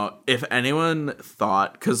 No, if anyone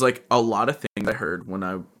thought, because like a lot of things I heard when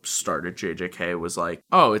I started JJK was like,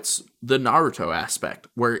 oh, it's the Naruto aspect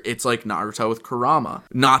where it's like Naruto with Kurama.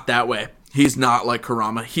 Not that way. He's not like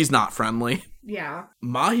Kurama. He's not friendly. Yeah.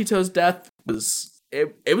 Mahito's death was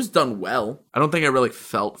it was done well. I don't think I really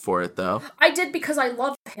felt for it though. I did because I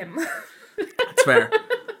love him. That's fair.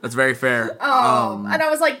 That's very fair. And I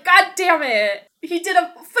was like, God damn it. He did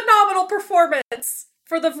a phenomenal performance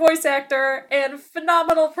for the voice actor and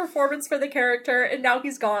phenomenal performance for the character, and now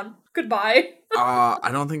he's gone. Goodbye. I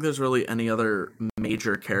don't think there's really any other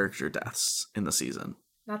major character deaths in the season.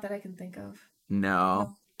 Not that I can think of.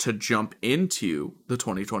 No. To jump into the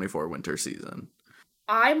 2024 winter season.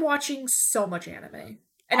 I'm watching so much anime.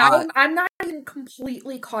 And I'm not even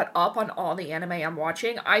completely caught up on all the anime I'm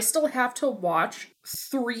watching. I still have to watch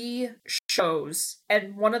 3 shows,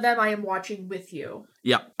 and one of them I am watching with you.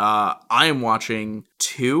 Yeah, I am watching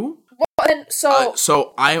 2. Well, and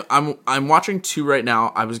so I'm watching 2 right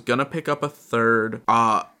now. I was gonna pick up a 3rd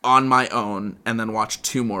on my own, and then watch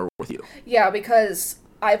 2 more with you. Yeah, because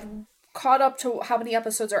I've caught up to how many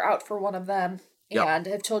episodes are out for one of them. And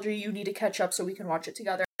I've told you need to catch up so we can watch it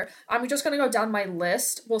together. I'm just going to go down my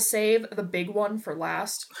list. We'll save the big one for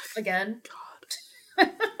last again. God.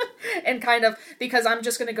 And kind of, because I'm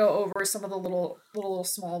just going to go over some of the little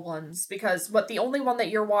small ones. Because the only one that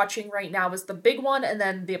you're watching right now is the big one and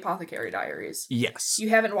then the Apothecary Diaries. Yes. You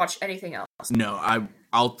haven't watched anything else. No,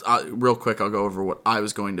 I'll real quick, I'll go over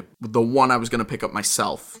the one I was going to pick up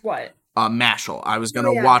myself. What? Mashal. I was going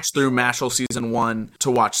to watch through Mashal season 1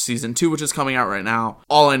 to watch season 2, which is coming out right now.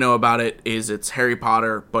 All I know about it is it's Harry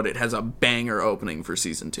Potter, but it has a banger opening for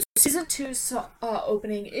season 2. Season 2's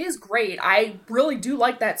opening is great. I really do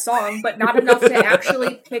like that song, but not enough to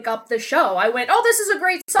actually pick up the show. I went, oh, this is a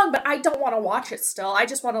great song, but I don't want to watch it still. I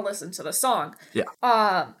just want to listen to the song. Yeah.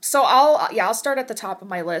 So I'll start at the top of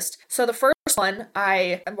my list. So the first one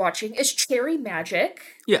I am watching is Cherry Magic.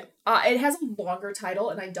 Yeah. It has a longer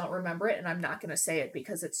title, and I don't remember it, and I'm not gonna say it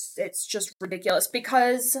because it's just ridiculous.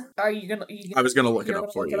 Because I was gonna look it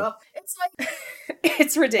up for you. It's like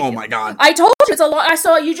it's ridiculous. Oh my god! I told you it's a lot. I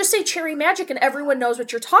saw you just say Cherry Magic, and everyone knows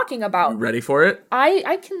what you're talking about. You ready for it?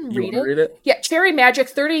 I can read it. Read it. Yeah, Cherry Magic.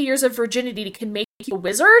 30 years of virginity can make you a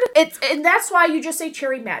wizard. And that's why you just say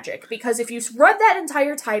Cherry Magic, because if you read that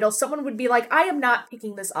entire title, someone would be like, I am not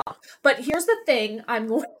picking this up. But here's the thing.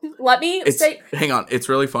 Hang on. It's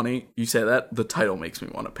really funny you say that. The title makes me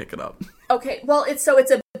want to pick it up. Okay, well, it's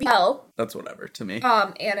a BL. That's whatever to me.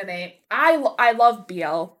 Anime. I love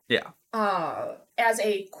BL. Yeah. As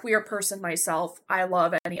a queer person myself, I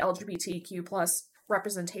love any LGBTQ plus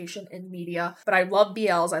representation in media, but I love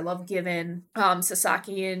BLs. I love Given.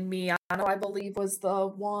 Sasaki and Miyano, I believe, was the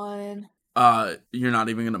one. You're not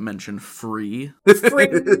even gonna mention Free.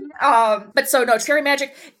 But so no, Cherry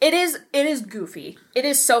Magic. It is goofy. It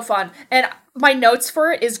is so fun, and my notes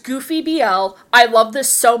for it is goofy BL. I love this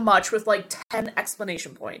so much with like 10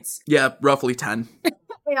 exclamation points. Yeah, roughly 10.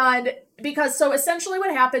 And because so essentially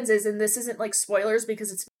what happens is, and this isn't like spoilers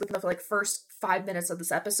because it's within the like first 5 minutes of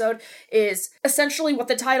this episode, is essentially what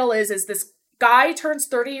the title is this guy turns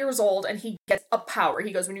 30 years old and he gets a power.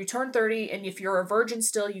 He goes, when you turn 30 and if you're a virgin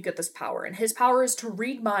still, you get this power. And his power is to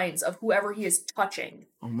read minds of whoever he is touching.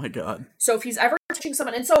 Oh my god. So if he's ever touching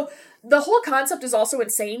someone, and so the whole concept is also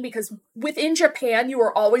insane because within Japan, you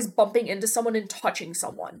are always bumping into someone and touching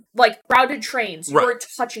someone. Like crowded trains, you are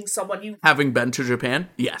touching someone. Having been to Japan?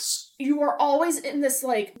 Yes. You are always in this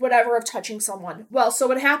like whatever of touching someone. Well, so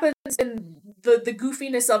what happens in the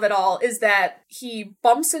goofiness of it all is that he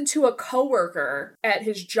bumps into a coworker at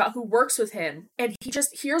his job who works with him, and he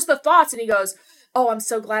just hears the thoughts and he goes, oh, I'm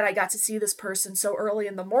so glad I got to see this person so early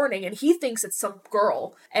in the morning. And he thinks it's some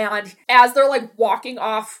girl. And as they're like walking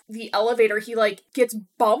off the elevator, he like gets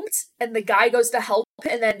bumped and the guy goes to help.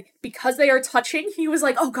 And then because they are touching, he was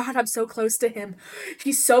like, oh God, I'm so close to him.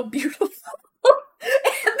 He's so beautiful.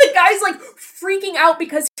 And the guy's like freaking out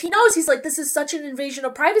because he knows, he's like, this is such an invasion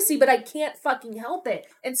of privacy, but I can't fucking help it.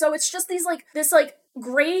 And so it's just this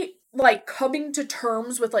great like coming to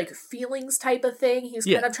terms with like feelings type of thing. He's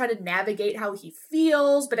kind of trying to navigate how he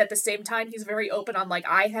feels, but at the same time he's very open on like,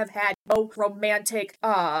 I have had no romantic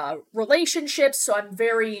relationships, so I'm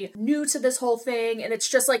very new to this whole thing. And it's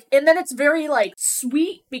just like, and then it's very like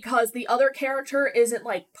sweet because the other character isn't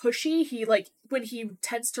like pushy. He like, when he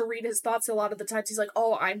tends to read his thoughts, a lot of the times he's like,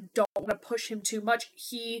 oh, I don't want to push him too much.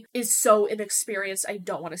 He is so inexperienced, I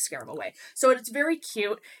don't want to scare him away. So it's very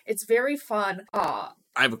cute. It's very fun.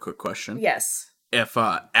 I have a quick question. Yes. If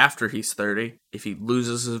after he's 30, if he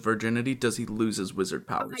loses his virginity, does he lose his wizard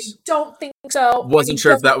powers? I don't think so. Wasn't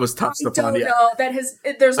sure if that was touched upon yet. I don't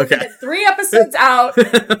know. There's only been 3 episodes out,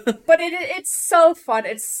 but it's so fun.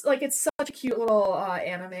 It's such a cute little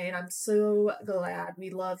anime, and I'm so glad. We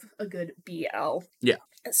love a good BL. Yeah.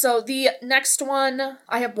 So the next one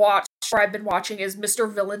I have watched, or I've been watching, is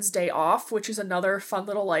Mr. Villain's Day Off, which is another fun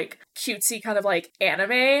little like cutesy kind of like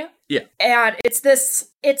anime. Yeah. And it's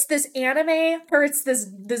this anime, or it's this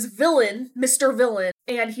villain, Mr. Villain,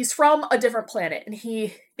 and he's from a different planet, and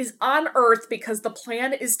he is on Earth because the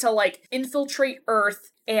plan is to like infiltrate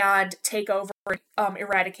Earth and take over,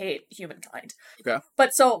 eradicate humankind. Okay.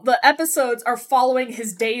 But so the episodes are following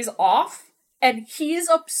his days off, and he's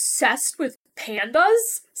obsessed with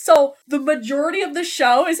pandas. So the majority of the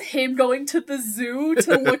show is him going to the zoo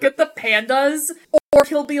to look at the pandas, or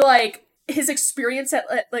he'll be like his experience at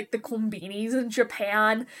like the Konbinis in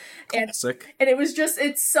Japan. Classic. And it was just,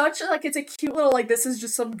 it's such like, it's a cute little like, this is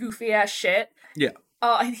just some goofy ass shit. Yeah.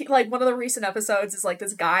 Like one of the recent episodes is like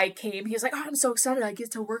this guy came, he's like, oh, I'm so excited I get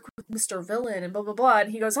to work with Mr. Villain and blah blah blah,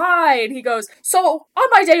 and he goes, hi, and he goes, so on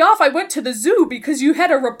my day off I went to the zoo because you had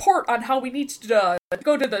a report on how we need to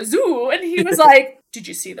go to the zoo, and he was like, did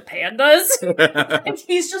you see the pandas? And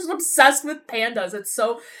he's just obsessed with pandas.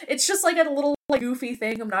 It's just like a little like goofy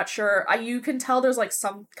thing. I'm not sure. You can tell there's like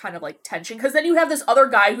some kind of like tension, because then you have this other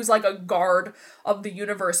guy who's like a guard of the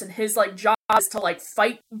universe, and his like job is to like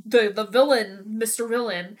fight the villain, Mr.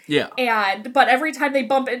 Villain. Yeah. But every time they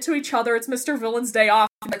bump into each other, it's Mr. Villain's day off.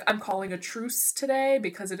 Like, I'm calling a truce today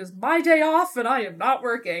because it is my day off and I am not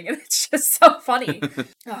working, and it's just so funny.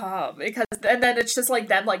 And then it's just like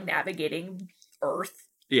them like navigating Earth.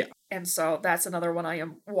 Yeah. And so that's another one I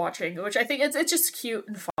am watching, which I think it's just cute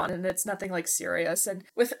and fun, and it's nothing like serious. And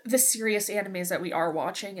with the serious animes that we are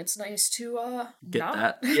watching, it's nice to get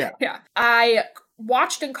that. Yeah. Yeah. I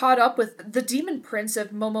watched and caught up with The Demon Prince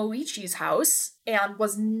of Momoichi's House, and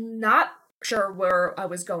was not sure where I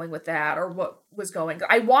was going with that or what was going.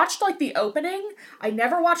 I watched like the opening. I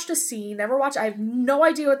never watched a scene, I have no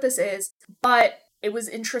idea what this is, but it was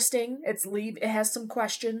interesting. It has some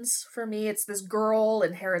questions for me. It's this girl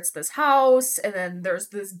inherits this house, and then there's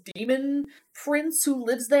this demon prince who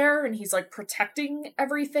lives there, and he's like protecting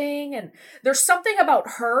everything, and there's something about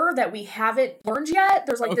her that we haven't learned yet.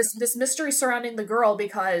 There's like this mystery surrounding the girl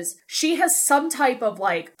because she has some type of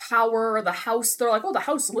like power. The house, they're like, oh, the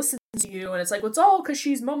house listens to you, and it's like, well, it's all because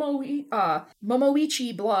she's Momoichi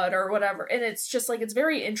blood or whatever, and it's just like, it's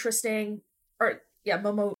very interesting. Or yeah,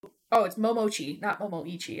 Oh, it's Momochi, not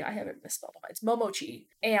Momoichi. I haven't misspelled it. It's Momochi.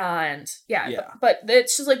 And yeah. But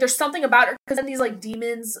it's just like, there's something about her, because then these like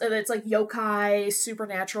demons, it's like yokai,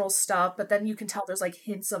 supernatural stuff, but then you can tell there's like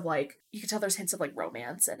hints of like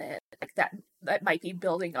romance in it. Like that might be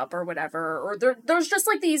building up or whatever. Or there's just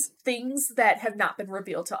like these things that have not been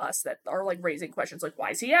revealed to us that are like raising questions, like,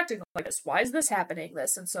 why is he acting like this? Why is this happening?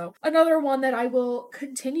 And so another one that I will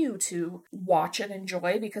continue to watch and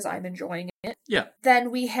enjoy because I'm enjoying it. Yeah.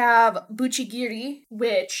 Then we have Buchigiri,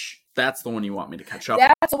 which... That's the one you want me to catch up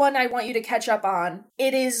on. That's the one I want you to catch up on.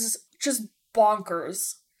 It is just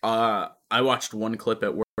bonkers. I watched one clip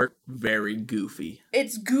at work. Very goofy.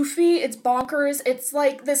 It's goofy. It's bonkers. It's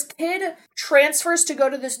like this kid transfers to go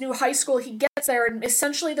to this new high school. He gets there, and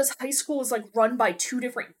essentially this high school is like run by 2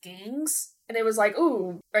 different gangs. And it was like,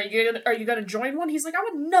 ooh, are you gonna join one? He's like, I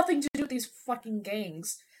want nothing to do with these fucking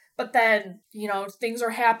gangs. But then, things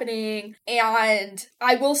are happening, and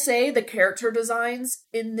I will say the character designs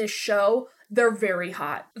in this show, they're very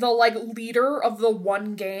hot. The, like, leader of the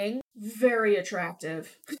one gang, very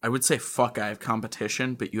attractive. I would say, fuck, I have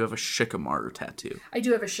competition, but you have a Shikamaru tattoo. I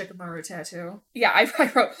do have a Shikamaru tattoo. Yeah,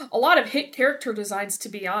 I wrote a lot of hit character designs, to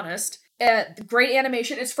be honest. Great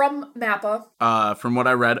animation. It's from MAPPA. From what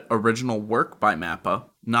I read, original work by MAPPA,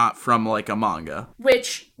 not from like a manga.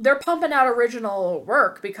 Which they're pumping out original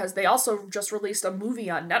work because they also just released a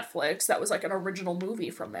movie on Netflix that was like an original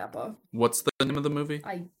movie from MAPPA. What's the name of the movie?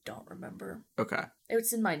 I don't remember. Okay.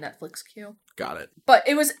 It's in my Netflix queue. Got it. But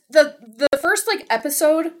it was the first, like,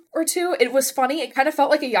 episode or two, it was funny. It kind of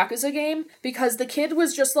felt like a Yakuza game because the kid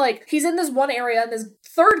was just, like, he's in this one area and this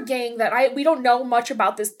third gang that we don't know much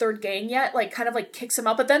about this third gang yet, like, kind of, like, kicks him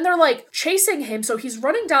out. But then they're, like, chasing him, so he's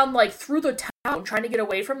running down, like, through the town trying to get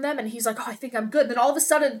away from them, and he's like, oh, I think I'm good. And then all of a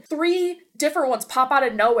sudden, 3 different ones pop out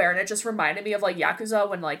of nowhere, and it just reminded me of, like, Yakuza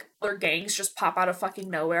when, like, other gangs just pop out of fucking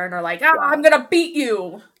nowhere and are like, I'm gonna beat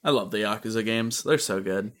you! I love the Yakuza games. They're so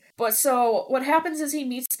good. But so, what happens is he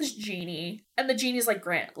meets this genie, and the genie's like,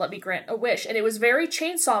 let me grant a wish. And it was very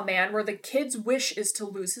Chainsaw Man, where the kid's wish is to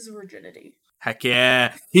lose his virginity. Heck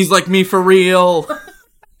yeah. He's like me for real.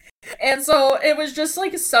 And so, it was just,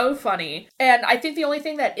 like, so funny. And I think the only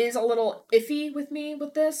thing that is a little iffy with me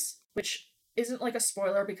with this, which isn't, like, a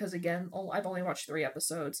spoiler, because, again, I've only watched 3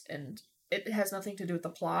 episodes, and it has nothing to do with the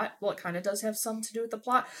plot. Well, it kind of does have some to do with the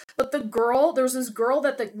plot. But there's this girl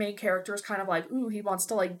that the main character is kind of like, ooh, he wants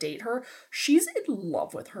to, like, date her. She's in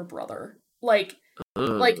love with her brother. Like,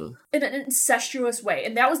 in an incestuous way.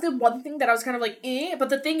 And that was the one thing that I was kind of like, eh. But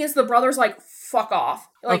the thing is, the brother's like, fuck off.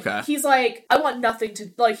 Like, He's like, I want nothing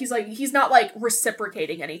to, like, he's not, like,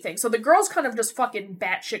 reciprocating anything. So the girl's kind of just fucking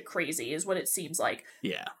batshit crazy, is what it seems like.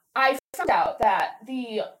 Yeah. I found out that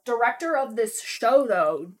the director of this show,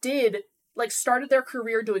 though, started their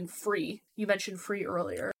career doing Free. You mentioned Free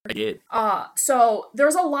earlier. I did. So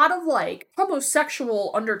there's a lot of, like,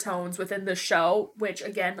 homosexual undertones within the show, which,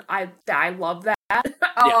 again, I love that.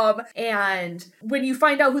 And when you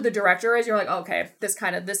find out who the director is, you're like, okay, this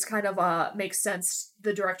kind of makes sense.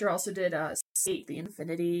 The director also did Skate the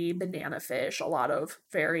Infinity, Banana Fish, a lot of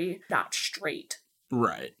very not straight.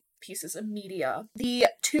 Right. Pieces of media. The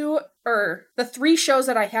 3 shows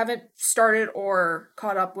that I haven't started or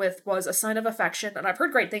caught up with was A Sign of Affection, and I've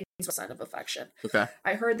heard great things about A Sign of Affection. Okay.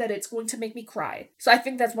 I heard that it's going to make me cry. So I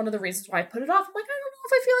think that's one of the reasons why I put it off. I'm like, I don't know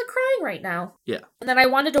if I feel like crying right now. Yeah. And then I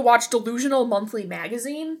wanted to watch Delusional Monthly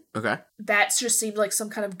Magazine. Okay. That just seemed like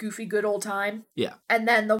some kind of goofy good old time. Yeah. And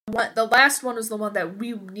then the last one was the one that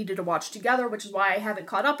we needed to watch together, which is why I haven't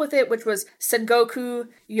caught up with it, which was Sengoku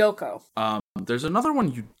Yoko. There's another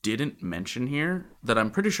one you didn't mention here that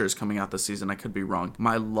I'm pretty sure is coming out this season. I could be wrong.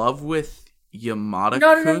 My Love with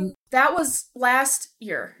Yamada-kun? No. That was last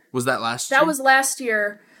year. Was that last year? That was last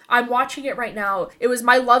year. I'm watching it right now. It was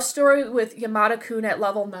My Love Story with Yamada-kun at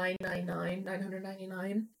level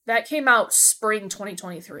 999. That came out spring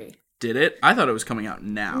 2023. Did it? I thought it was coming out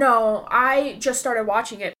now. No, I just started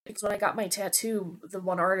watching it because when I got my tattoo, the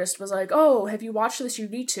one artist was like, oh, have you watched this? You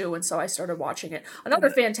need to. And so I started watching it. Another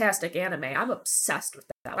fantastic anime. I'm obsessed with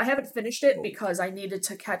that. I haven't finished it because I needed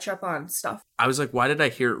to catch up on stuff. I was like, why did I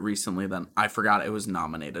hear it recently then? I forgot it was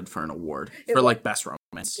nominated for an award for like best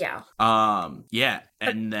romance. Yeah. Yeah.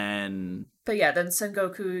 And then... But yeah, then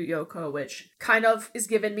Sengoku Yoko, which kind of is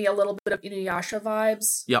giving me a little bit of Inuyasha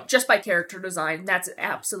vibes. Yep. Just by character design. That's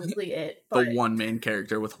absolutely it. But the one main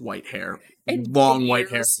character with white hair. And long white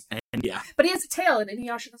hair. And yeah. But he has a tail, and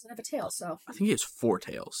Inuyasha doesn't have a tail, so... I think he has 4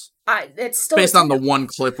 tails. It's still... Based on the one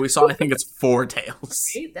clip we saw, I think it's 4 tails.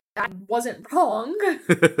 I wasn't wrong.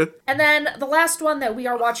 And then the last one that we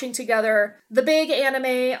are watching together, the big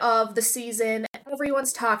anime of the season.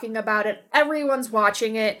 Everyone's talking about it. Everyone's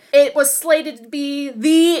watching it. It was slated to be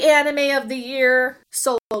the anime of the year.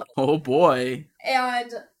 Solo. Oh boy.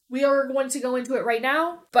 And we are going to go into it right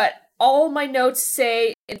now, but all my notes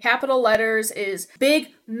say in capital letters is big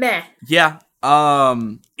meh. Yeah.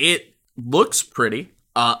 It looks pretty.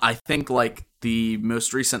 I think like the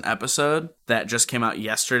most recent episode that just came out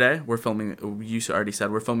yesterday, you already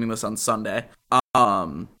said we're filming this on Sunday,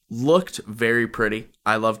 looked very pretty.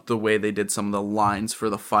 I loved the way they did some of the lines for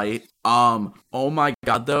the fight. Oh my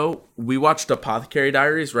god, though, we watched Apothecary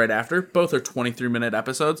Diaries right after. Both are 23-minute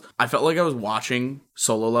episodes. I felt like I was watching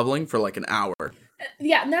Solo Leveling for like an hour.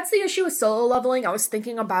 Yeah, and that's the issue with Solo Leveling. I was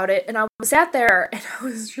thinking about it, and I sat there, and I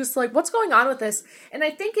was just like, what's going on with this? And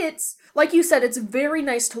I think it's, like you said, it's very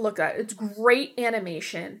nice to look at. It's great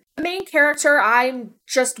animation. The main character, I'm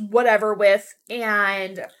just whatever with,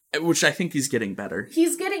 and... Which I think he's getting better.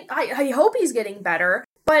 I hope he's getting better.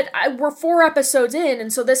 But we're 4 episodes in,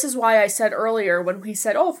 and so this is why I said earlier when we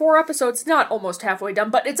said, 4 episodes, not almost halfway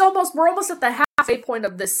done, but we're almost at the halfway point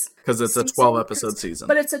of this. Because it's a 12-episode season.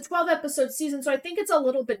 But it's a 12-episode season, so I think it's a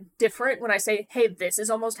little bit different when I say, hey, this is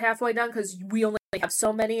almost halfway done, because we only have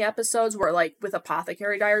so many episodes where, like, with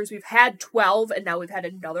Apothecary Diaries, we've had 12, and now we've had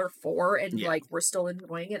another 4, and, like, we're still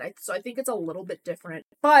enjoying it. So I think it's a little bit different.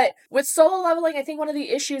 But with Solo Leveling, I think one of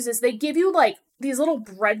the issues is they give you, like, these little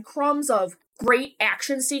breadcrumbs of great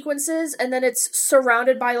action sequences, and then it's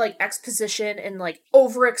surrounded by, like, exposition and, like,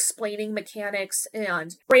 over-explaining mechanics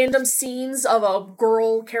and random scenes of a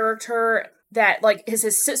girl character that like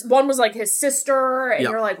one was like his sister, and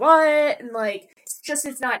you're like, what? And like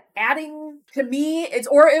it's not adding to me.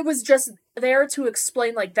 It was just there to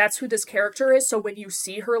explain like that's who this character is, so when you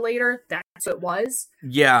see her later, that's what it was.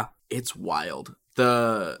 Yeah, it's wild.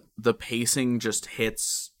 The pacing just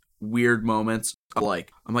hits weird moments. I'm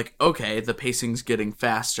like, okay, the pacing's getting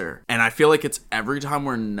faster, and I feel like it's every time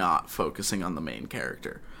we're not focusing on the main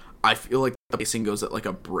character, I feel like the pacing goes at like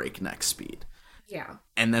a breakneck speed. Yeah.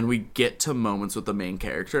 And then we get to moments with the main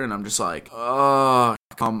character, and I'm just like, oh,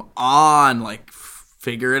 come on, like,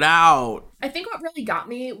 figure it out. I think what really got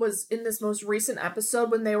me was in this most recent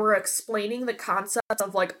episode when they were explaining the concept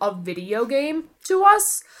of, like, a video game to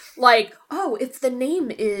us. Like, oh, if the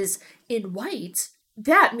name is in white,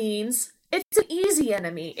 that means it's an easy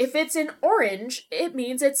enemy. If it's in orange, it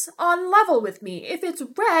means it's on level with me. If it's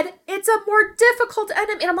red, it's a more difficult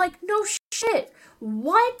enemy. And I'm like, no shit.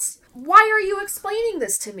 What? Why are you explaining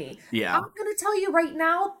this to me? Yeah. I'm gonna tell you right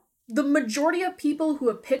now, the majority of people who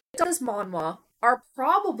have picked up this manhwa are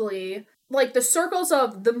probably, like, the circles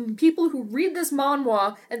of the people who read this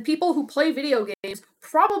manhwa and people who play video games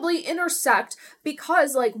probably intersect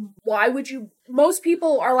because, like, why would you... Most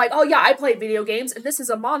people are like, oh yeah, I play video games and this is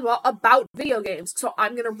a manhwa about video games, so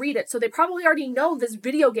I'm gonna read it. So they probably already know this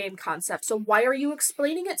video game concept, so why are you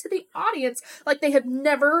explaining it to the audience like they have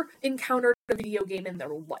never encountered a video game in their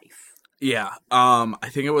life? Yeah, I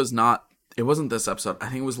think it wasn't this episode, I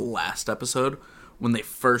think it was last episode when they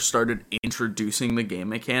first started introducing the game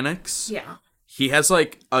mechanics. Yeah. He has,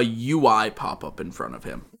 like, a UI pop-up in front of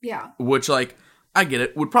him. Yeah. Which, like, I get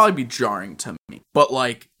it, would probably be jarring to me. But,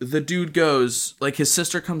 like, the dude goes, like, his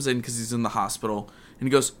sister comes in because he's in the hospital, and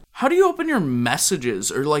he goes, how do you open your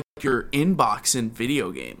messages or, like, your inbox in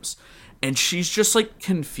video games? And she's just, like,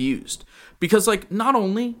 confused. Because, like, not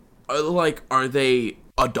only, are they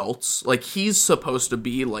adults, like, he's supposed to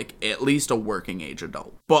be, like, at least a working age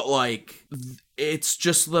adult. But, like, it's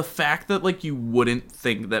just the fact that, like, you wouldn't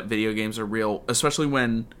think that video games are real, especially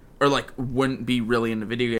when... or, like, wouldn't be really into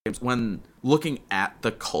video games when looking at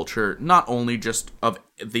the culture, not only just of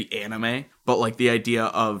the anime, but, like, the idea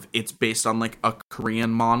of it's based on, like, a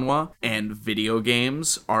Korean manhwa, and video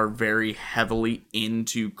games are very heavily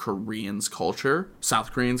into Koreans' culture,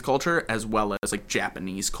 South Koreans' culture, as well as, like,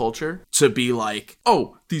 Japanese culture, to be like,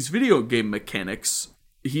 oh, these video game mechanics,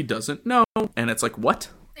 he doesn't know, and it's like, what?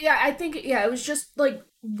 Yeah, I think, it was just, like,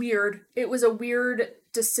 weird. It was a weird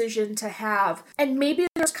decision to have. And maybe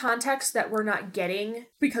there's context that we're not getting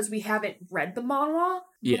because we haven't read the manhwa.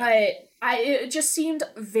 Yeah. But it just seemed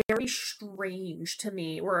very strange to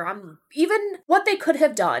me, where even what they could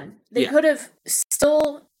have done, they could have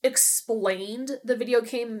still explained the video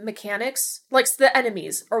game mechanics, like the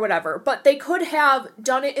enemies or whatever, but they could have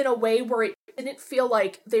done it in a way where it didn't feel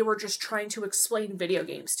like they were just trying to explain video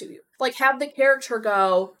games to you. Like, have the character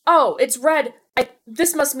go, oh, it's red,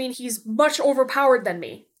 this must mean he's much overpowered than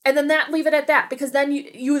me. And then leave it at that, because then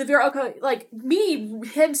you if you're, okay, like,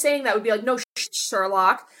 him saying that would be like, no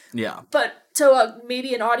Sherlock. Yeah. But to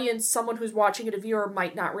maybe an audience, someone who's watching it, a viewer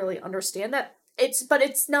might not really understand that. But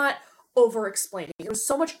it's not over-explaining. There was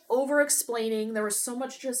so much over-explaining, there was so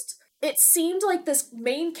much just... It seemed like this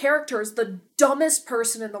main character is the dumbest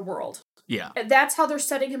person in the world. Yeah. And that's how they're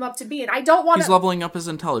setting him up to be. And I don't want to... He's leveling up his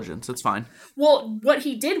intelligence. It's fine. Well, what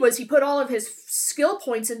he did was he put all of his skill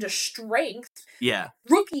points into strength. Yeah.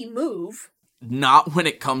 Rookie move. Not when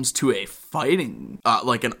it comes to a fighting,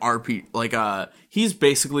 like an RPG, he's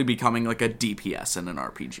basically becoming like a DPS in an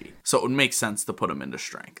RPG. So it would make sense to put him into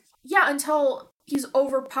strength. Yeah, until he's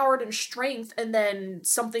overpowered in strength, and then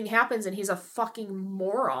something happens and he's a fucking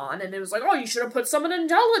moron, and it was like, oh, you should have put some in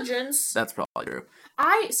intelligence. That's probably true.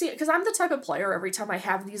 I see, because I'm the type of player, every time I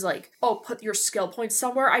have these, like, oh, put your skill points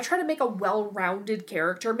somewhere, I try to make a well-rounded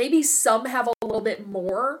character. Maybe some have a little bit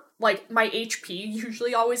more. Like, my HP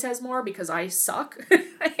usually always has more because I suck.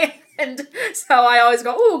 And so I always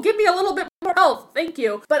go, ooh, give me a little bit more health, thank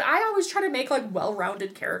you. But I always try to make, like,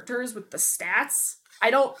 well-rounded characters with the stats. I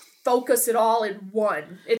don't focus it all in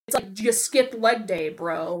one. It's like, you skip leg day,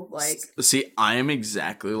 bro. Like, see, I am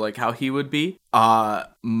exactly like how he would be.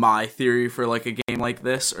 My theory for, like, a game like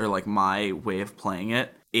this, or, like, my way of playing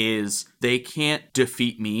it, is they can't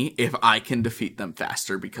defeat me if I can defeat them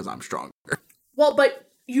faster because I'm stronger. Well, but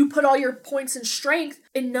you put all your points in strength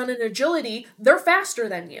and none in agility, they're faster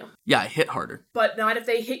than you. Yeah, I hit harder. But not if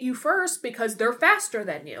they hit you first, because they're faster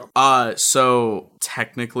than you. So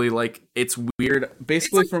technically, like, it's weird.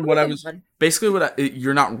 Basically, from what I was...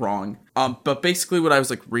 you're not wrong. But basically what I was,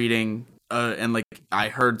 like, reading... and, like, I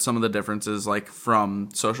heard some of the differences, like, from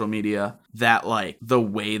social media, that, like, the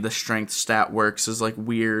way the strength stat works is, like,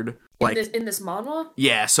 weird. Like in this manhwa?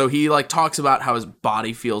 yeah, so he like talks about how his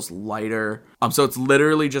body feels lighter. So it's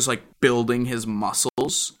literally just like building his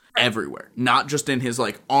muscles everywhere, not just in his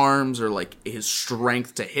like arms or like his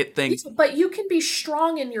strength to hit things. But you can be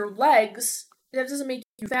strong in your legs. That doesn't make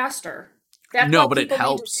you faster. That's No, why but it people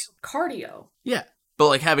helps. need to do cardio. Yeah. But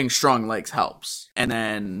like having strong legs helps. And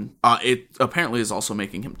then it apparently is also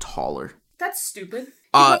making him taller. That's stupid.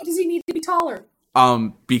 Why does he need to be taller?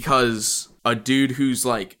 Because a dude who's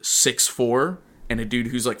like 6'4" and a dude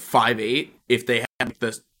who's like 5'8", if they have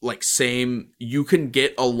the like same, you can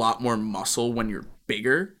get a lot more muscle when you're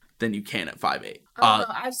bigger than you can at 5'8".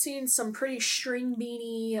 I've seen some pretty string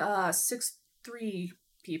beanie 6'3"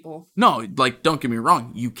 people. No, like don't get me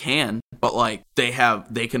wrong, you can, but like they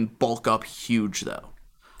can bulk up huge though.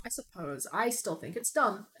 I suppose. I still think it's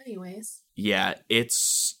dumb. Anyways. Yeah,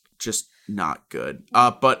 it's just not good.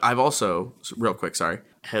 But I've also, real quick, sorry,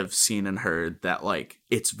 have seen and heard that like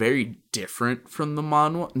it's very different from the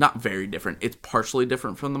manhwa. Not very different. It's partially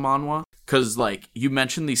different from the manhwa. Because like you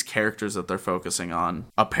mentioned these characters that they're focusing on.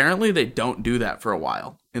 Apparently they don't do that for a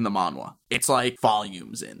while in the manhwa. It's like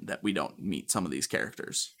volumes in that we don't meet some of these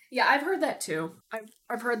characters. Yeah, I've heard that too.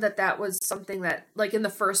 I've heard that was something that, like, in the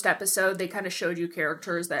first episode, they kind of showed you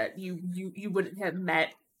characters that you wouldn't have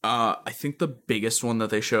met. I think the biggest one that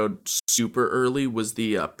they showed super early was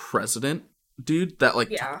the president dude that,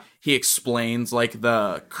 like, he explains, like,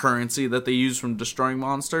 the currency that they use from destroying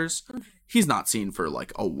monsters. He's not seen for,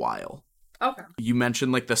 like, a while. Okay. You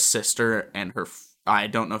mentioned, like, the sister and her... I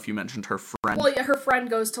don't know if you mentioned her friend. Well, yeah, her friend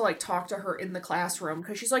goes to, like, talk to her in the classroom,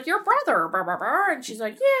 because she's like, your brother, blah, blah, blah, and she's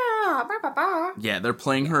like, yeah, blah, blah, blah. Yeah, they're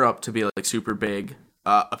playing her up to be, like, super big.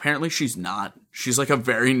 Apparently she's not. She's, like, a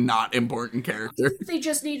very not important character. They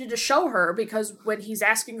just needed to show her, because when he's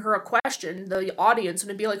asking her a question, the audience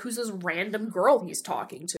would be like, who's this random girl he's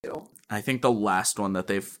talking to? I think the last one that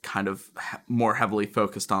they've kind of more heavily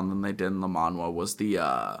focused on than they did in the manhwa was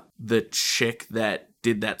the chick that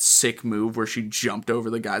did that sick move where she jumped over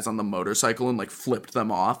the guys on the motorcycle and like flipped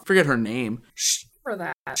them off. Forget her name. For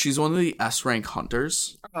that. She's one of the S-rank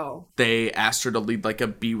hunters. Oh. They asked her to lead like a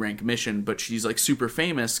B-rank mission, but she's like super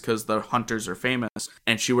famous because the hunters are famous.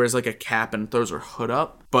 And she wears like a cap and throws her hood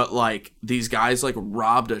up. But like these guys like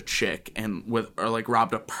robbed a chick or like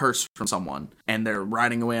robbed a purse from someone. And they're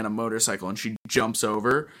riding away on a motorcycle and she jumps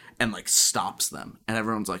over and like stops them. And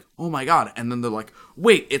everyone's like, oh my god. And then they're like,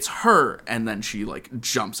 wait, it's her. And then she like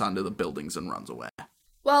jumps onto the buildings and runs away.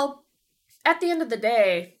 Well, at the end of the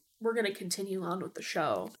day, we're going to continue on with the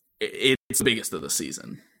show. It's the biggest of the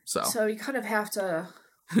season. So you kind of have to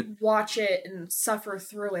watch it and suffer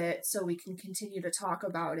through it so we can continue to talk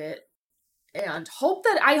about it. And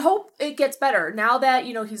I hope it gets better. Now that,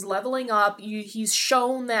 you know, he's leveling up, he's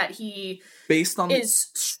shown that he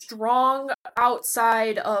is strong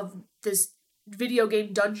outside of this video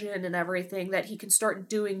game dungeon and everything, that he can start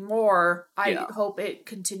doing more. I hope it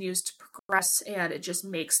continues to progress and it just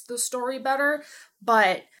makes the story better.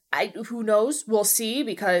 But who knows? We'll see,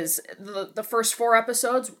 because the first 4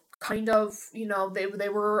 episodes kind of, you know, they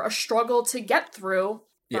were a struggle to get through,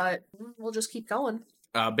 but we'll just keep going.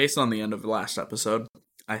 Based on the end of the last episode,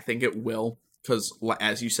 I think it will, because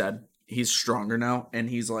as you said, he's stronger now, and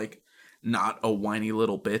he's like not a whiny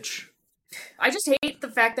little bitch. I just hate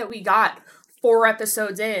the fact that we got 4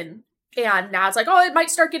 episodes in, and now it's like, oh, it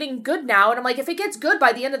might start getting good now, and I'm like, if it gets good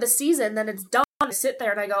by the end of the season, then it's done. I sit there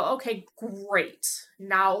and I go, okay, great.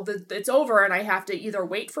 Now it's over and I have to either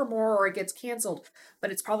wait for more or it gets canceled.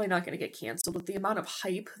 But it's probably not going to get canceled with the amount of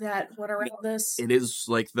hype that went around this. It is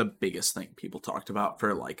like the biggest thing people talked about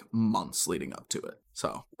for like months leading up to it.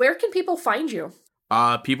 So where can people find you?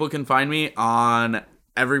 People can find me on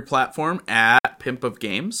every platform at Pimp of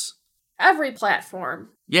Games. Every platform?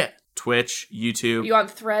 Yeah. Twitch, YouTube. You on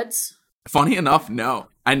Threads? Funny enough, no.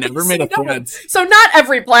 I never made a Threads. So not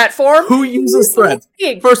every platform. Who uses Threads?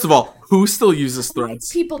 First of all, who still uses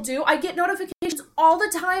Threads? People do. I get notifications all the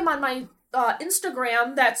time on my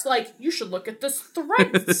Instagram that's like, you should look at this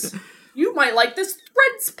Threads. You might like this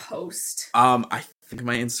Threads post. I think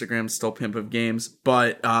my Instagram's still Pimp of Games,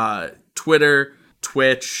 but Twitter,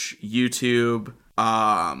 Twitch, YouTube,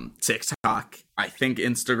 TikTok, I think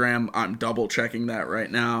Instagram, I'm double checking that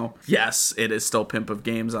right now. Yes, it is still Pimp of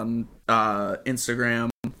Games on Instagram.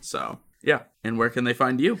 So yeah. And where can they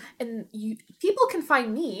find you? And people can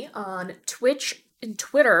find me on Twitch and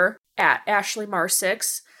Twitter at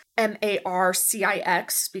AshleyMar6,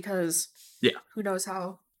 MARCIX, because who knows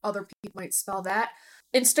how other people might spell that.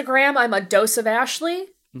 Instagram, I'm a Dose of Ashley.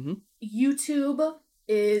 Mm-hmm. YouTube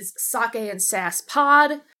is Sake and Sass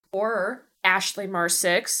Pod or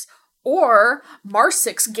AshleyMar6. or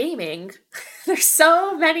Marsix Gaming. There's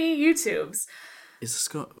so many YouTubes. Is this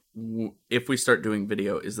if we start doing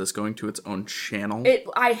video, is this going to its own channel?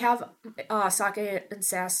 I have Sake and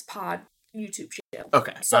Sass Pod YouTube channel.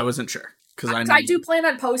 Okay, so I wasn't sure. Because I do plan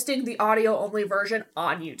on posting the audio-only version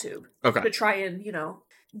on YouTube. Okay. To try and,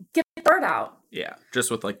 get the word out. Yeah, just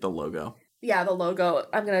with, the logo. Yeah, the logo.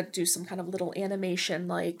 I'm going to do some kind of little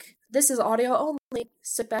animation, this is audio only.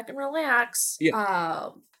 Sit back and relax. Yeah.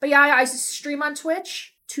 But yeah, I stream on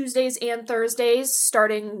Twitch Tuesdays and Thursdays,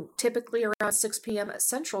 starting typically around 6 p.m.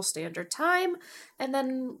 Central Standard Time, and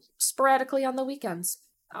then sporadically on the weekends.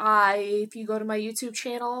 If you go to my YouTube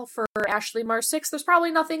channel for Ashley Marsix, there's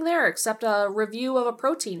probably nothing there except a review of a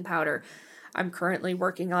protein powder. I'm currently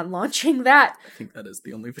working on launching that. I think that is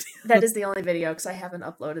the only video. That is the only video because I haven't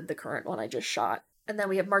uploaded the current one I just shot. And then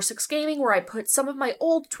we have Marsix Gaming, where I put some of my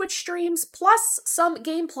old Twitch streams plus some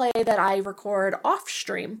gameplay that I record off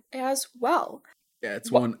stream as well. Yeah,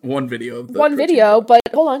 it's one video of the one video, but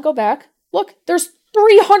hold on, go back. Look, there's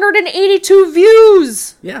 382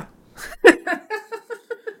 views. Yeah.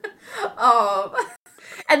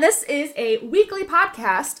 And this is a weekly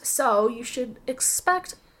podcast, so you should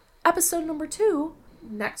expect episode number 2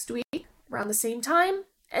 next week around the same time,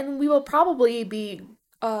 and we will probably be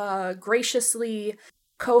graciously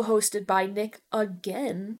co-hosted by Nick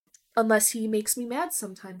again, unless he makes me mad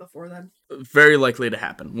sometime before then. Very likely to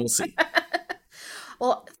happen. We'll see.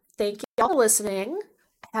 Well, thank you all for listening.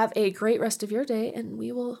 Have a great rest of your day, and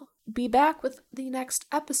we will be back with the next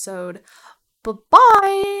episode.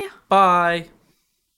 Bye-bye! Bye!